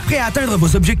paire. Prêt à atteindre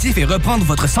vos objectifs et reprendre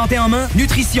votre santé en main?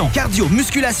 Nutrition, cardio,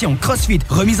 musculation, CrossFit,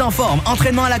 remise en forme,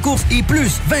 entraînement à la course et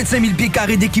plus 25 000 pieds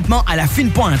carrés d'équipement à la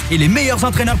fine pointe et les meilleurs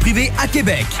entraîneurs privés à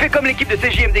Québec. Fais comme l'équipe de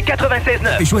CJMD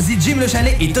 96.9 et choisis Jim Le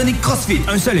Chalet et Tonic CrossFit.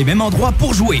 Un seul et même endroit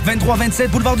pour jouer.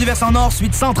 2327 Boulevard du Versant Nord,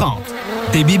 suite 130.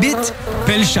 Tes bibites?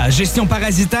 Pelcha Gestion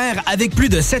Parasitaire avec plus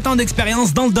de 7 ans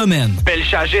d'expérience dans le domaine.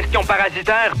 Pelcha Gestion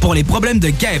Parasitaire pour les problèmes de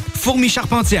guêpes, fourmis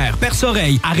charpentières,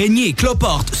 perce-oreilles, araignées,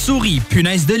 cloportes, souris,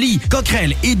 punaises de lit,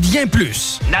 coquerelles et bien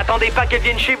plus. N'attendez pas qu'elles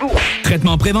viennent chez vous.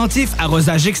 Traitement préventif,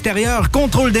 arrosage extérieur,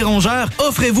 contrôle des rongeurs,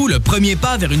 offrez-vous le premier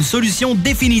pas vers une solution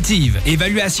définitive.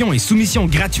 Évaluation et soumission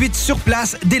gratuite sur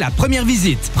place dès la première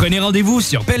visite. Prenez rendez-vous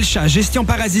sur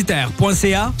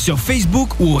pelchagestionparasitaire.ca, sur Facebook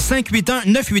ou au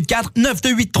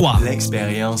 581-984-9283.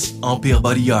 L'expérience Empire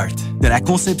Body Art. De la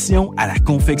conception à la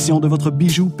confection de votre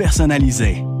bijou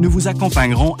personnalisé. Nous vous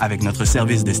accompagnerons avec notre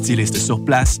service de styliste sur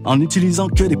place en n'utilisant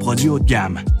que des produits haut de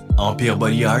gamme.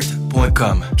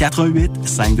 EmpireBodyArt.com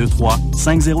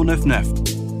 418-523-5099.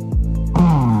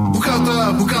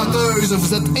 Boucanteurs, boucanteuses,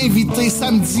 vous êtes invités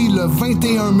samedi le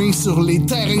 21 mai sur les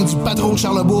terrains du Patron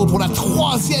Charlebourg pour la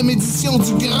 3e édition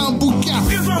du Grand Boucan.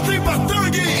 Présenté par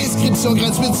Tanguay. Inscription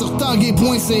gratuite sur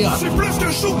tanguay.ca. C'est plus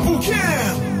qu'un show de boucan.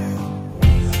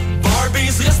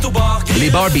 Les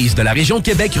Barbies de la région de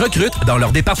Québec recrutent dans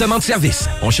leur département de service.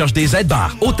 On cherche des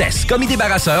aides-bars, hôtesses, commis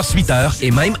débarrasseurs, suiteurs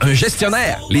et même un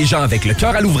gestionnaire. Les gens avec le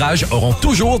cœur à l'ouvrage auront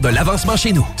toujours de l'avancement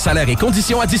chez nous. Salaire et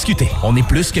conditions à discuter. On est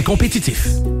plus que compétitif.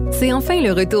 C'est enfin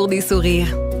le retour des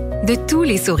sourires. De tous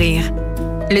les sourires.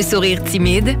 Le sourire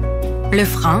timide, le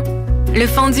franc, le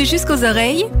fendu jusqu'aux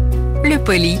oreilles, le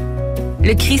poli,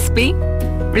 le crispé,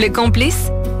 le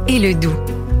complice et le doux.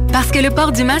 Parce que le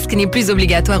port du masque n'est plus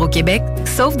obligatoire au Québec,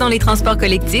 sauf dans les transports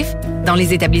collectifs, dans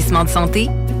les établissements de santé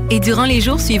et durant les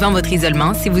jours suivant votre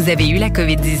isolement si vous avez eu la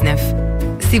COVID-19.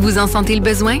 Si vous en sentez le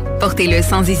besoin, portez-le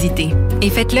sans hésiter. Et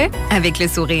faites-le avec le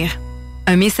sourire.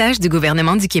 Un message du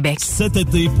gouvernement du Québec. Cet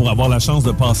été, pour avoir la chance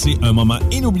de passer un moment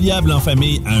inoubliable en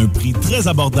famille à un prix très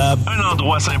abordable, un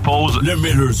endroit s'impose, le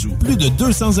Miller Zoo. Plus de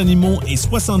 200 animaux et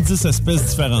 70 espèces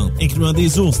différentes, incluant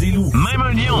des ours, des loups, même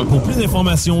un lion. Pour plus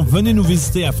d'informations, venez nous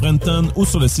visiter à Frenton ou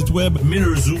sur le site web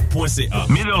millerzoo.ca.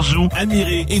 Miller Zoo,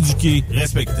 admirer, éduquer,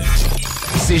 respecter.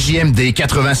 CJMD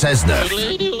 96.9.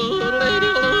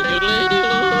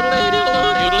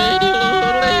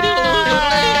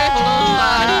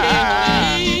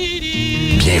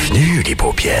 Bienvenue, les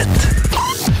paupiettes.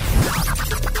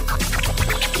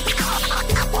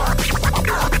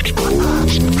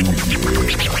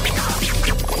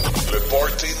 Le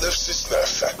Party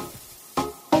 969.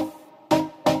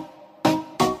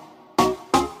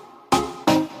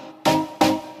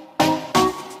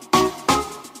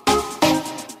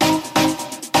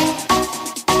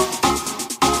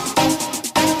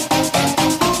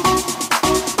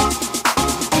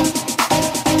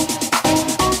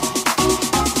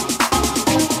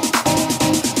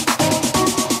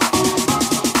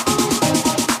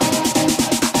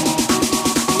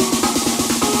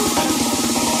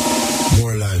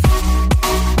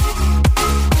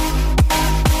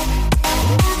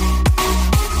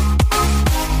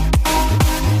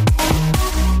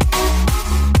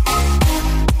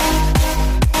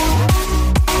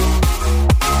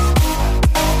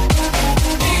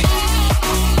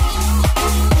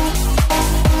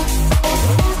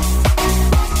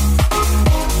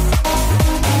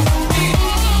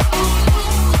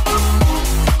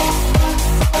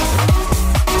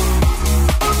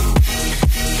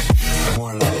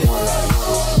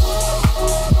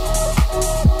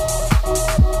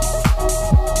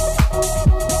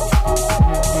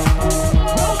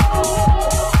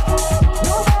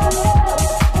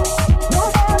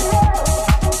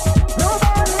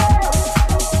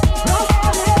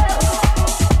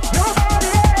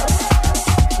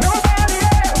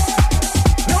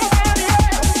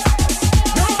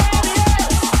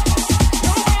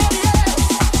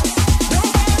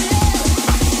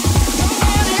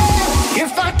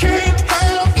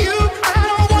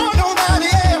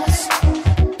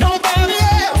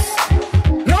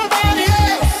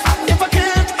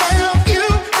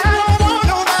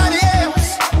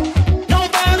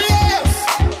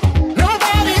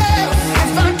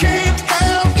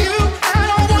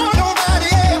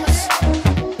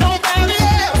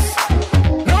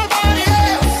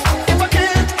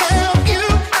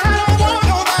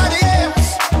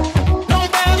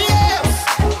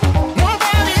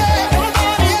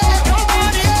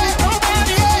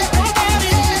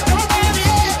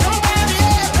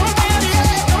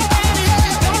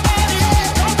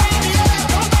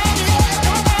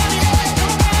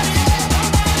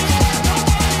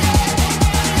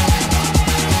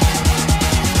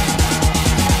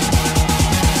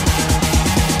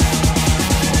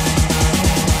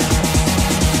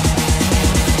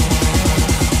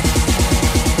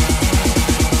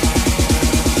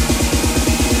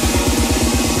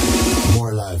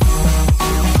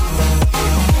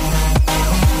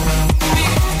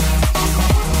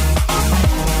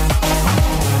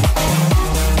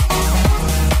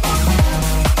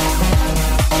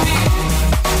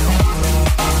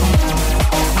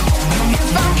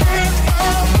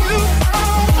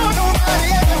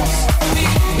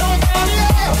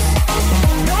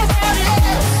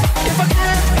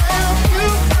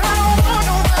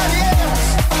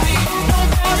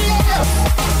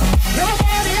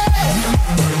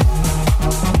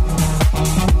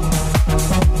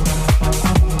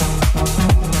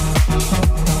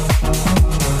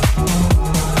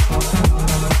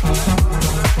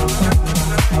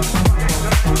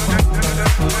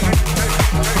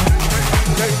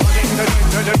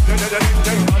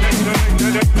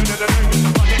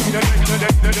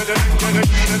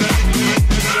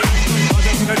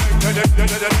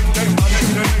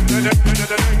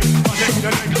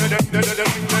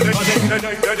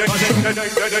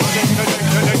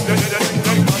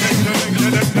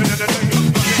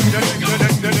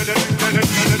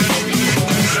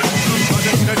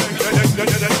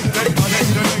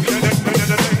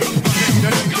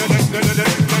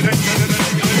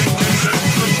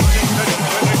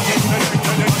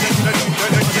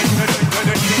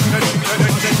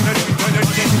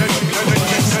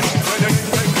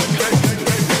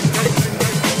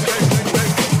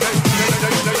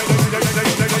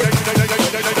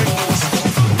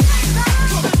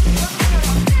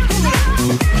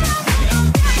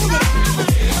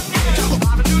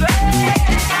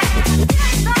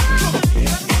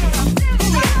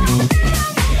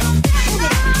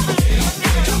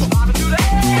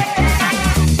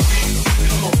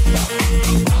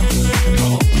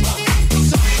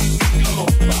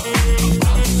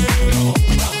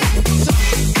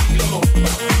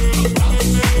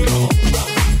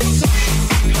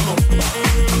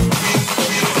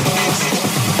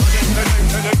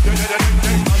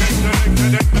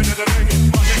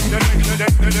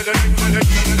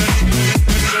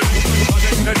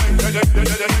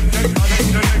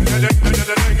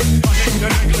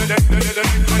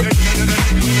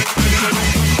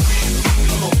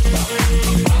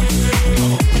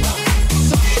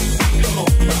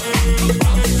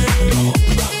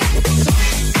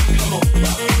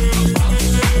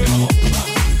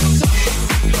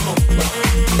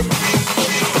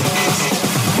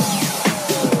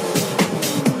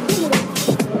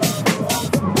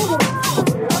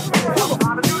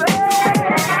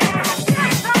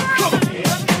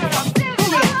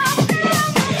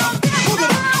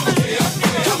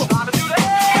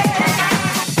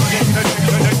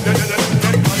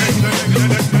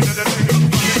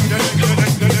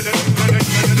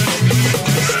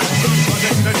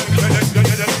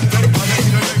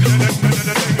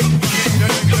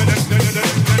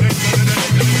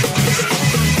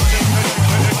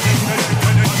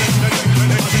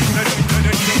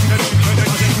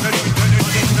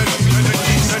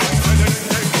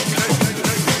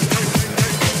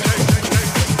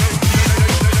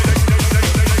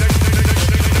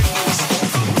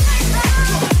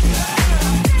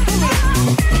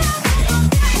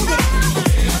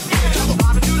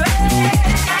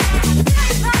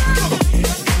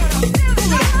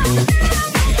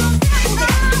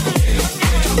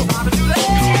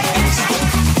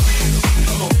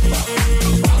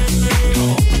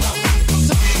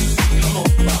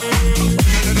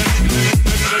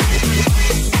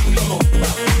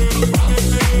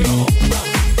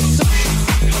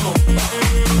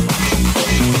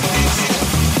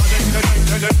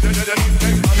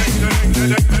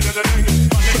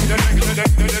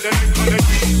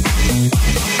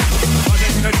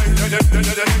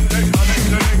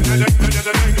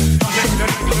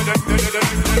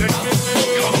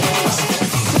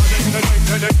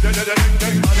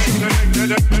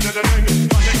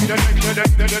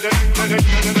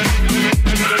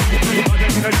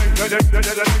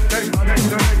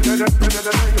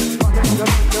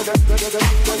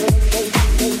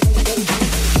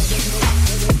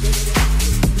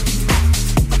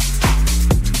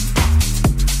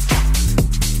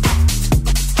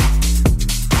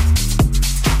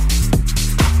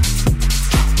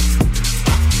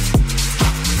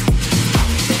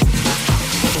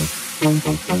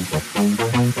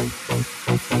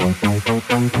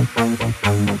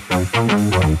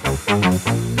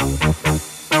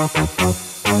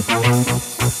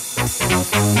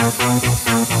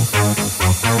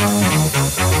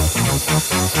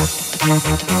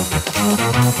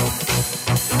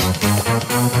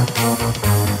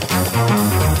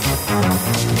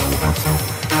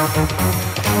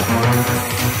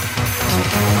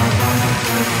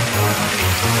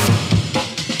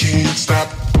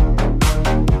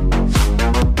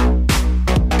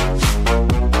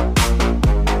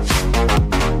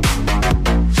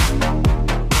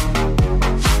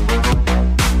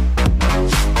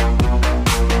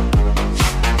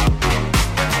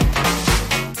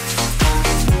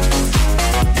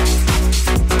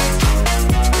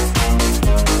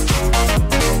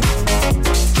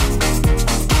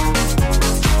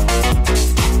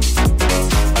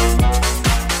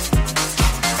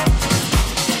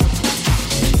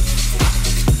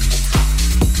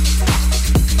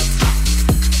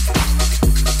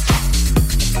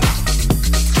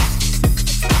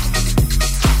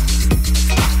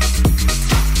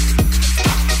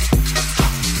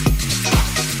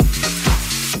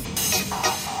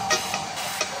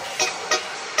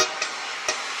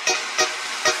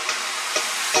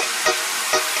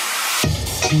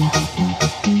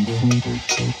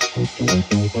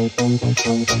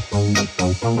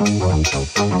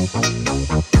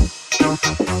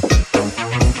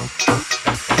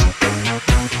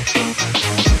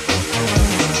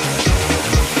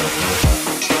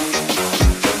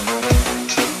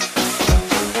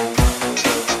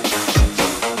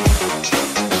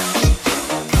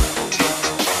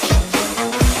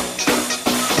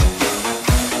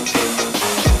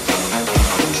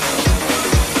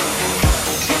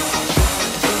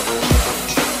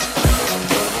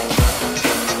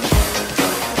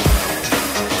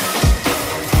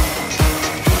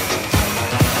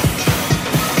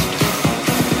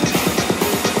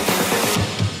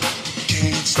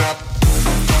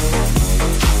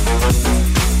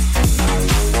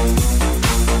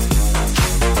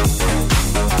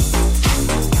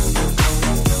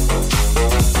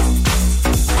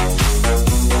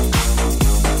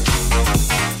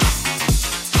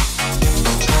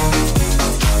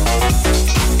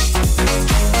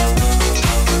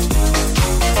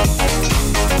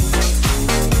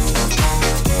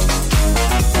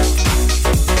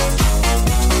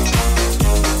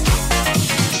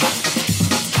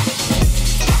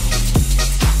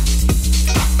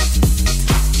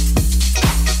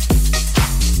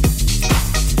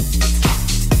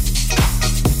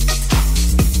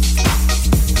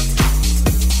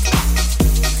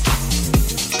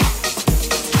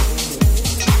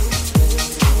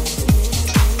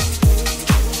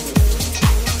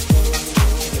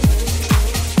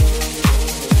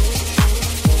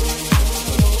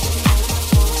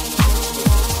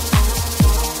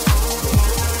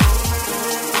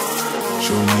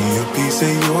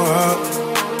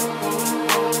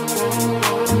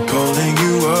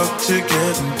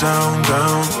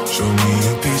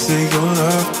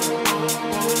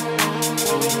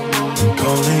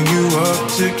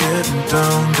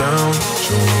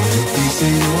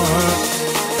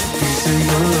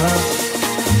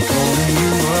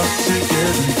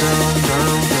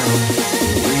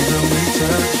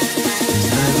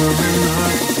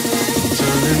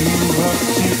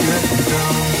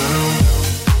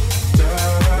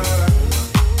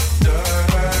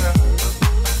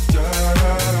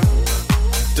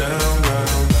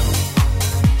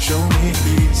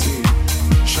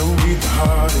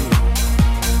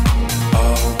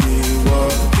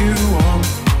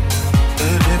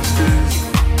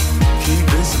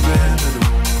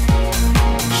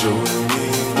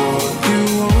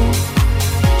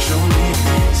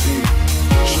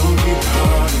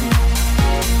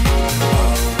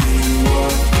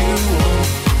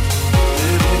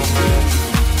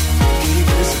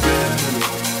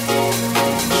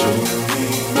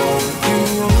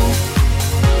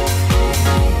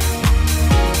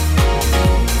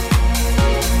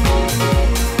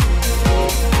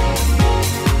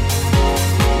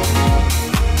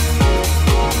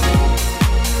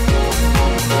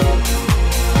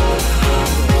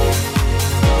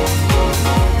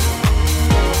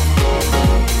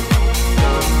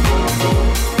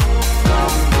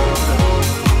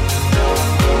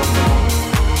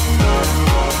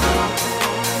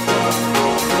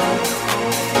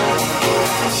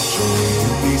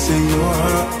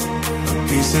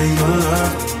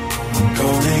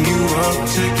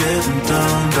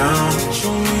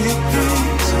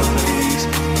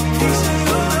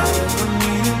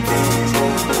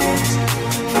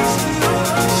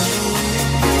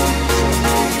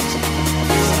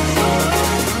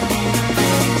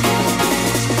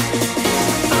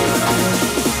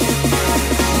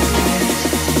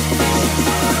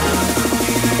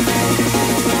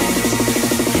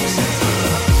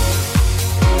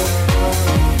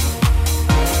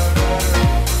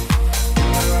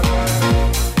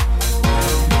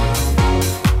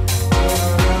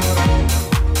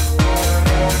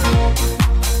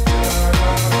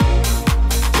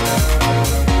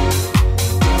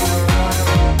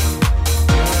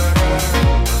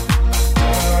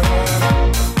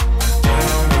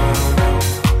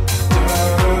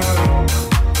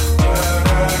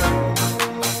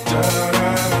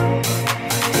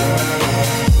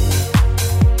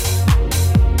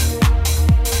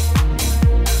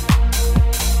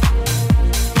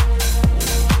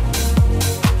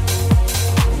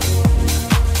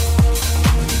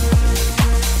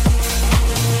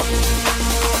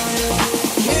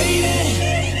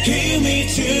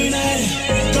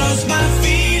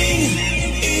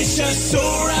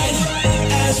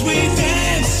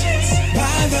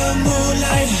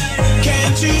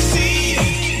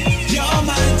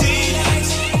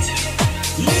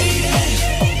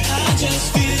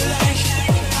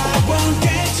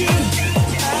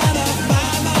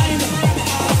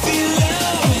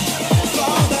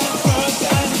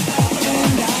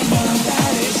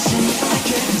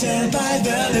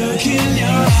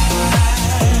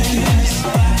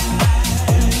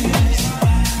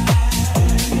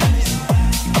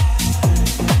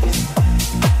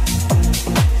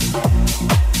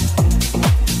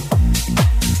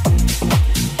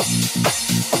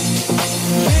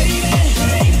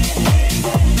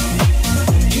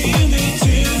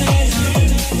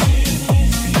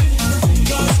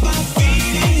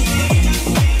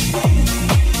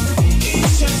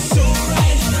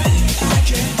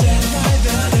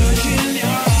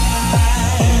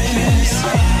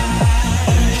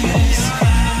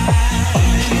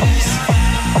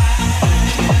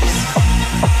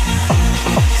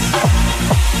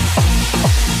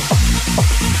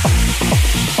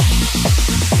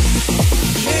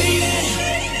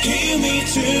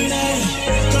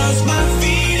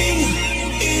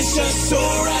 so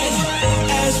right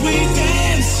as we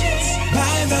dance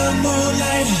by the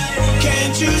moonlight.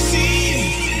 Can't you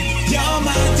see you're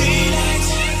my delight?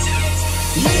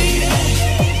 Lady,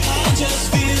 I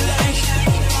just feel like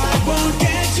I won't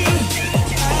get you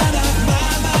out of my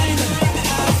mind.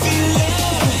 I feel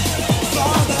love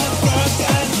for the first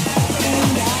time,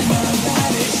 and I know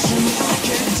that it's true. I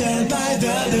can tell by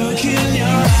the look in your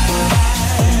eyes.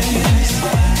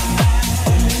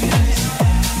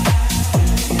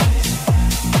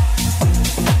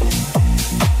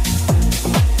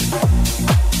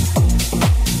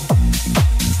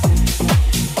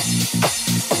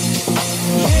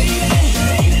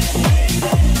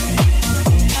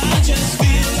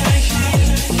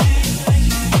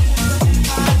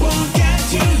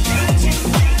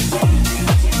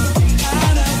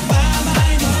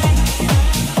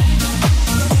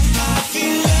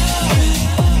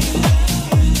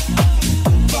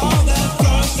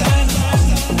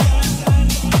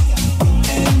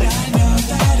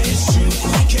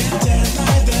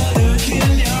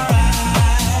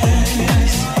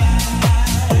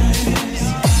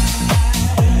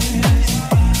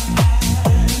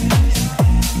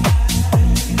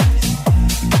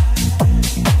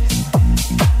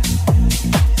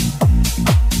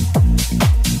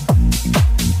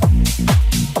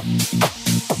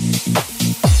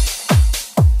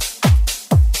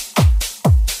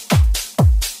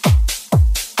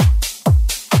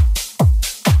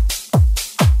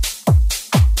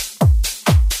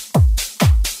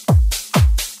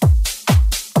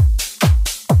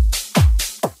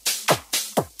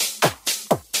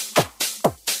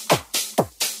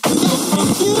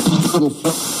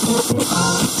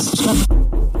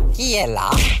 Qui est là?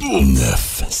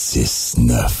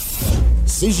 969.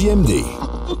 CJMD.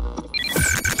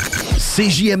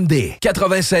 CJMD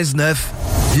 96.9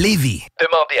 Lévis.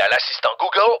 Demandez à l'assistant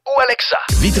Google ou Alexa.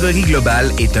 Vitrerie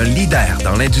Globale est un leader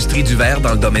dans l'industrie du verre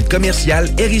dans le domaine commercial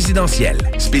et résidentiel.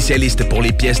 Spécialiste pour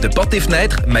les pièces de portes et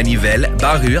fenêtres, manivelles,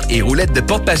 barrures et roulettes de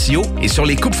porte-patio et sur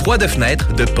les coupes froides de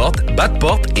fenêtres, de portes,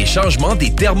 bas-de-porte et changement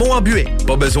des thermos embués.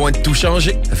 Pas besoin de tout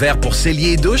changer. Verre pour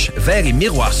cellier et douche, verre et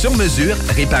miroirs sur mesure,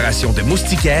 réparation de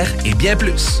moustiquaires et bien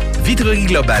plus. Vitrerie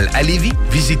Globale à Lévis,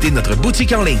 visitez notre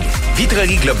boutique en ligne.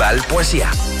 vitrerieglobale.ca.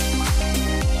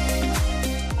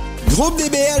 Groupe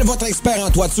DBL, votre expert en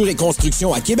toiture et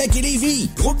construction à Québec et Lévis.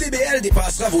 Groupe DBL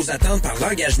dépassera vos attentes par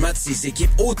l'engagement de ses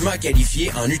équipes hautement qualifiées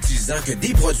en utilisant que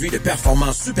des produits de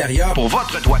performance supérieure pour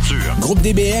votre toiture. Groupe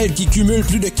DBL qui cumule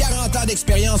plus de 40 ans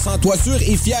d'expérience en toiture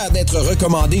est fier d'être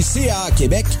recommandé CAA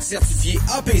Québec, certifié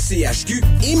APCHQ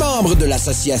et membre de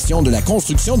l'Association de la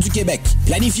construction du Québec.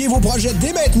 Planifiez vos projets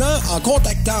dès maintenant en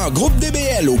contactant Groupe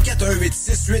DBL au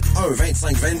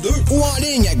 418-681-2522 ou en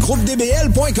ligne à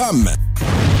groupedbl.com.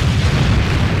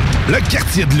 Le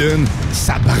quartier de lune,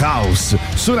 ça brasse.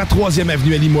 Sur la 3e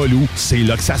avenue à Limoilou, c'est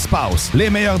là que ça se passe. Les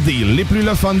meilleurs deals, les plus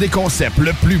le fun des concepts,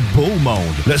 le plus beau monde.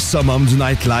 Le summum du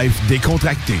nightlife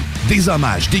décontracté. Des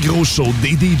hommages, des gros shows,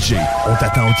 des DJ. On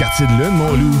t'attend au quartier de lune,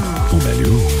 mon loup. Au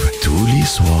Malou, tous les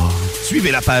soirs.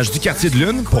 Suivez la page du quartier de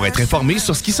lune pour être informé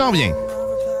sur ce qui s'en vient.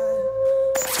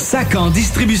 Sacan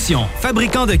Distribution,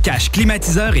 fabricant de caches,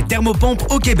 climatiseurs et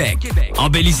thermopompes au Québec.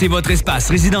 Embellissez votre espace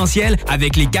résidentiel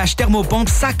avec les caches thermopompes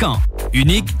Sacan.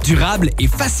 Unique, durable et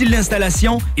facile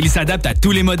d'installation, il s'adapte à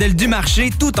tous les modèles du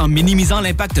marché tout en minimisant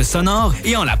l'impact sonore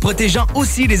et en la protégeant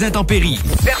aussi des intempéries.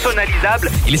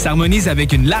 Personnalisable, il s'harmonise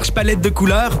avec une large palette de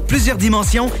couleurs, plusieurs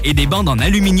dimensions et des bandes en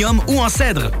aluminium ou en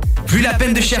cèdre. Plus la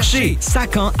peine de chercher,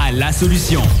 Sacan a la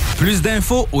solution. Plus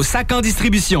d'infos au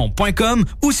sacandistribution.com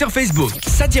ou sur Facebook.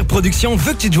 Satire Productions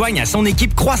veut que tu te joignes à son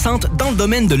équipe croissante dans le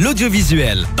domaine de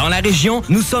l'audiovisuel. Dans la région,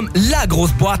 nous sommes la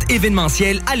grosse boîte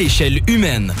événementielle à l'échelle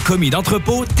humaine. Commis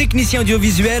d'entrepôt, technicien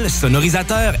audiovisuel,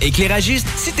 sonorisateur, éclairagiste,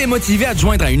 si t'es motivé à te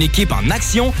joindre à une équipe en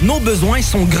action, nos besoins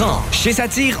sont grands. Chez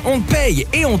Satire, on te paye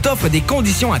et on t'offre des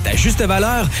conditions à ta juste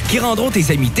valeur qui rendront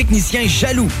tes amis techniciens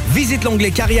jaloux. Visite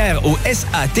l'onglet carrière au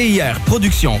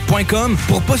satirproduction.com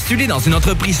pour postuler dans une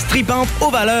entreprise tripante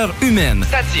aux valeurs humaines.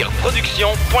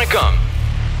 Satireproduction.com.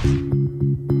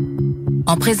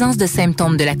 En présence de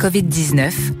symptômes de la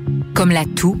COVID-19, comme la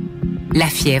toux, la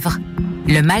fièvre,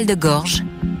 le mal de gorge,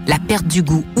 la perte du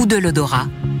goût ou de l'odorat,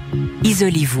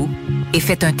 isolez-vous et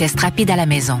faites un test rapide à la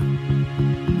maison.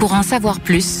 Pour en savoir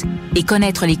plus et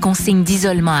connaître les consignes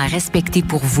d'isolement à respecter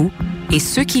pour vous et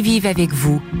ceux qui vivent avec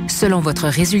vous selon votre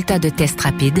résultat de test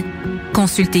rapide,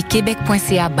 consultez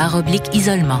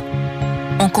québec.ca/isolement.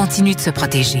 On continue de se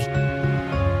protéger.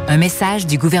 Un message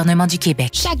du gouvernement du Québec.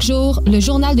 Chaque jour, le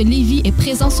Journal de Lévis est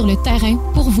présent sur le terrain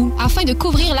pour vous afin de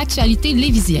couvrir l'actualité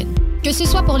lévisienne. Que ce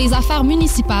soit pour les affaires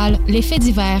municipales, les faits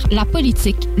divers, la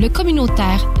politique, le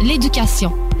communautaire,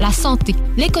 l'éducation, la santé,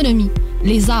 l'économie,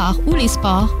 les arts ou les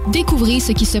sports, découvrez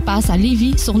ce qui se passe à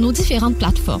Lévis sur nos différentes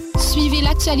plateformes. Suivez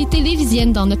l'actualité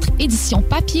lévisienne dans notre édition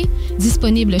papier,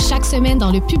 disponible chaque semaine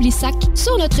dans le Publisac,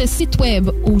 sur notre site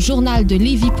web au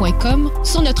journaldelevis.com,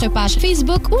 sur notre page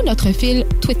Facebook ou notre fil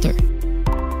Twitter.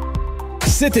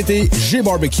 Cet été,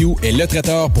 G-Barbecue est le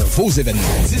traiteur pour vos événements.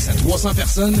 10 à 300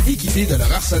 personnes équipées de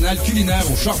leur arsenal culinaire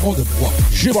au charbon de bois.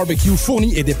 G-Barbecue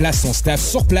fournit et déplace son staff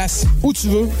sur place, où tu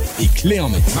veux, et clé en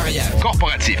main. Mariage,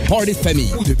 corporatif, party de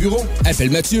famille ou de bureau,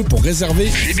 appelle Mathieu pour réserver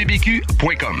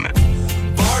gbbq.com.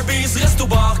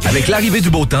 Avec l'arrivée du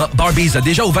beau temps, Barbies a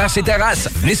déjà ouvert ses terrasses.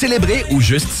 Venez célébrer ou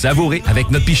juste savourer. Avec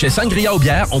notre pichet sangria aux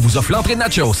bières, on vous offre l'entrée de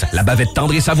nachos, la bavette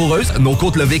tendre et savoureuse, nos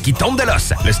côtes levées qui tombent de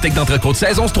l'os, le steak d'entrecôte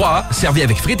saison 3A, servi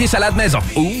avec frites et salade maison.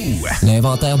 Ouh!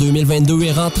 L'inventaire 2022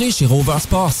 est rentré chez Rover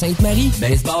Sport Sainte-Marie.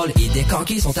 Baseball et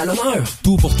décanqués sont à l'honneur.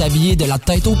 Tout pour t'habiller de la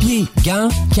tête aux pieds. Gants,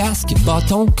 casques,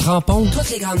 bâtons, crampons, toutes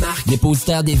les grandes marques.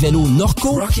 Dépositaire des vélos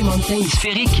Norco, Rocky Mountain,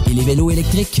 Sphérique et les vélos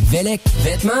électriques Velec.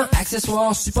 Vêtements,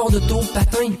 accessoires, support d'auto,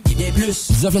 patins et bien plus.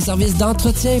 Ils offrent le service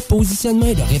d'entretien, positionnement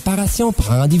et de réparation.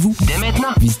 Rendez-vous dès maintenant.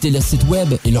 Visitez le site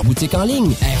web et leur boutique en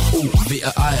ligne. ROVER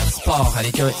Sport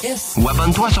avec un S. Ou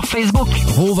abonne-toi sur Facebook.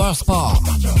 Rover Sport.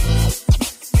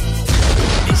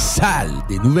 Les salles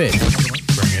des nouvelles.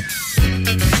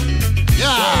 Yeah!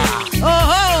 Oh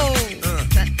oh!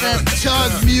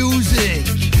 Chug music!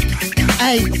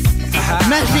 Hey!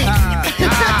 Magique!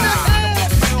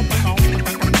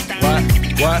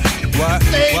 What?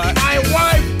 Take my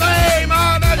wife name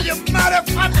out of your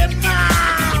motherfucking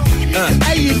mouth!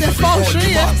 Hey, il était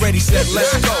fâché, hein? Ready, set,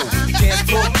 let's go. Chance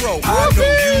for a pro. I know,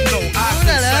 you know, I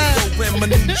can say go when my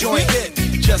new joint hit.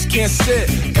 Just can't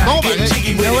sit. Got get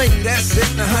jiggy with it. That's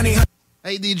it, now honey.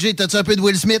 Hey, DJ, t'as-tu un peu de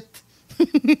Will Smith?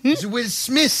 Du Will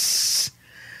Smith!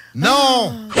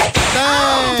 Non!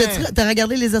 T'as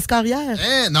regardé les Oscars hier?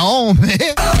 Non, mais...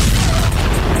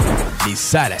 Les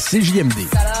salles à CJMD.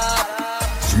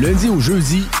 Du lundi au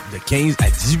jeudi, de 15 à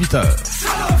 18 heures.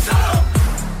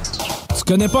 Tu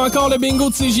connais pas encore le bingo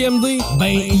de CJMD?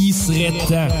 Ben, il serait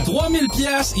temps. 3000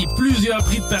 pièces et plusieurs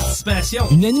prix de participation.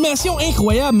 Une animation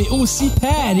incroyable, mais aussi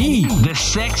Patty. The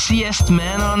sexiest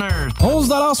man on earth.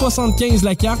 11,75$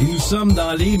 la carte et nous sommes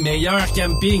dans les meilleurs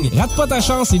campings. Rate pas ta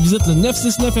chance et visite le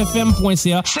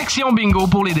 969fm.ca. Section bingo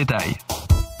pour les détails.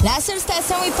 La seule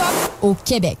station hip-hop au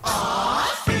Québec.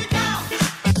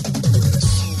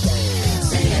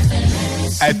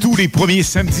 À tous les premiers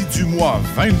samedis du mois,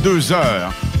 22h,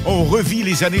 on revit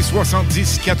les années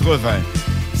 70-80.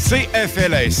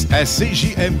 CFLS à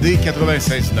CJMD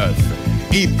 96.9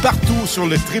 et partout sur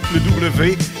le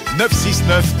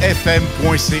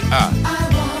www.969fm.ca.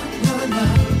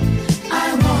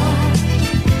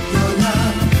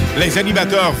 Les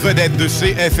animateurs vedettes de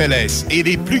CFLS et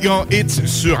les plus grands hits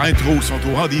sur intro sont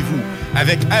au rendez-vous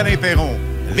avec Alain Perron,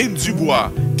 Lynn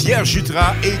Dubois, Pierre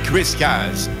Jutras et Chris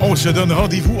Caz. On se donne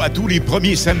rendez-vous à tous les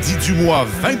premiers samedis du mois,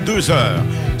 22h,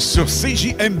 sur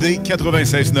CJMD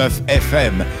 96.9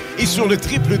 FM et sur le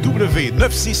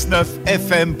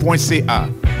www.969fm.ca.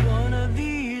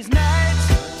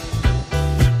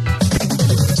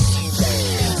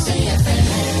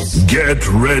 Get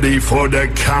ready for the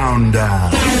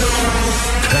countdown.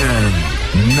 10,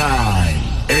 9,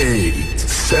 8,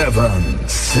 7,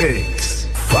 6,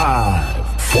 5,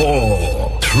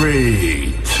 4,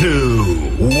 3, 2,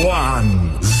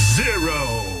 1, 0.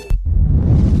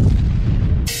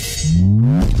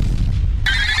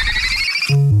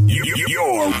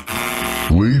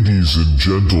 Ladies and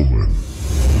gentlemen.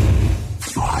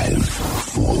 5,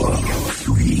 4,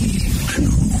 3, 2,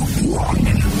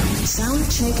 1. Sound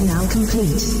check now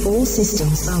complete. All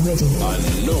systems are ready. I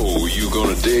know you're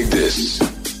gonna dig this.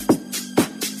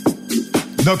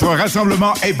 Notre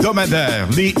rassemblement hebdomadaire,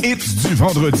 les hits du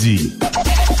vendredi.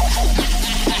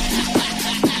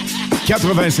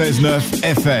 96.9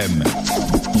 FM.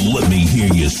 Let me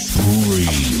hear you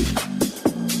scream.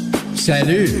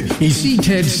 Salut, ici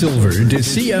Ted Silver de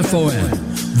CFOM.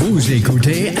 Vous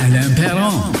écoutez Alain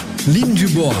Perron, Lynn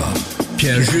Dubois,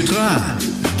 Pierre Jutras.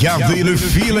 Gardez le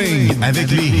feeling avec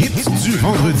les hits du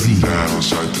vendredi.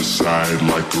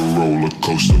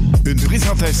 Une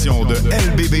présentation de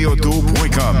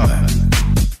lbbauto.com.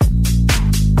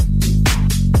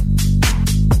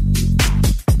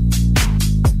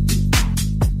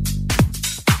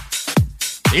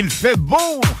 Il fait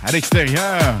beau à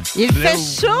l'extérieur. Il fait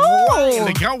chaud. Ouais,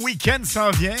 le grand week-end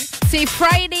s'en vient. C'est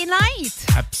Friday night.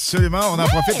 Absolument. On en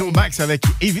profite au max avec,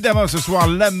 évidemment, ce soir,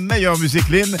 la meilleure musique,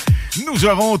 Lynn. Nous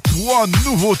aurons 3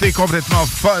 nouveautés complètement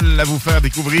folles à vous faire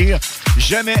découvrir.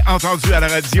 Jamais entendues à la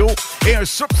radio. Et un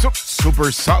super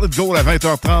solid gold à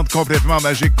 20h30, complètement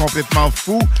magique, complètement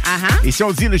fou. Et si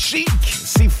on dit le chic,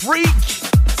 c'est freak.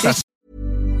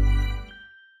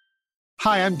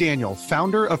 Hi, I'm Daniel,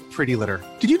 founder of Pretty Litter.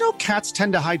 Did you know cats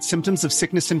tend to hide symptoms of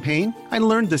sickness and pain? I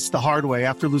learned this the hard way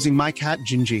after losing my cat,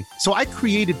 Gingy. So I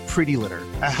created Pretty Litter,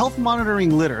 a health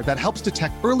monitoring litter that helps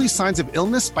detect early signs of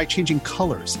illness by changing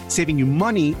colors, saving you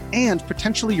money and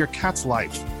potentially your cat's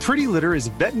life. Pretty Litter is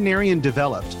veterinarian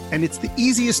developed, and it's the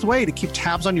easiest way to keep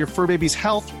tabs on your fur baby's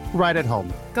health right at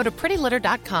home. Go to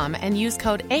prettylitter.com and use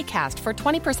code ACAST for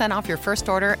 20% off your first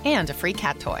order and a free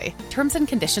cat toy. Terms and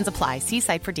conditions apply. See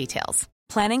site for details.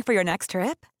 Planning for your next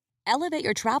trip? Elevate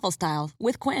your travel style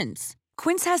with Quince.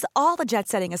 Quince has all the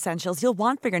jet-setting essentials you'll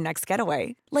want for your next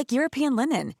getaway, like European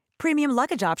linen, premium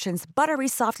luggage options, buttery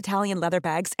soft Italian leather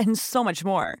bags, and so much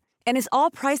more. And is all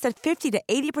priced at 50 to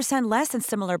 80% less than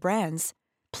similar brands.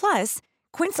 Plus,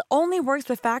 Quince only works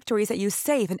with factories that use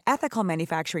safe and ethical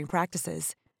manufacturing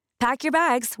practices. Pack your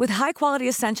bags with high-quality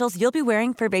essentials you'll be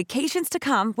wearing for vacations to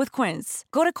come with Quince.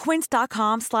 Go to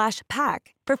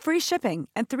quince.com/pack for free shipping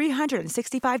and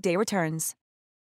 365-day returns.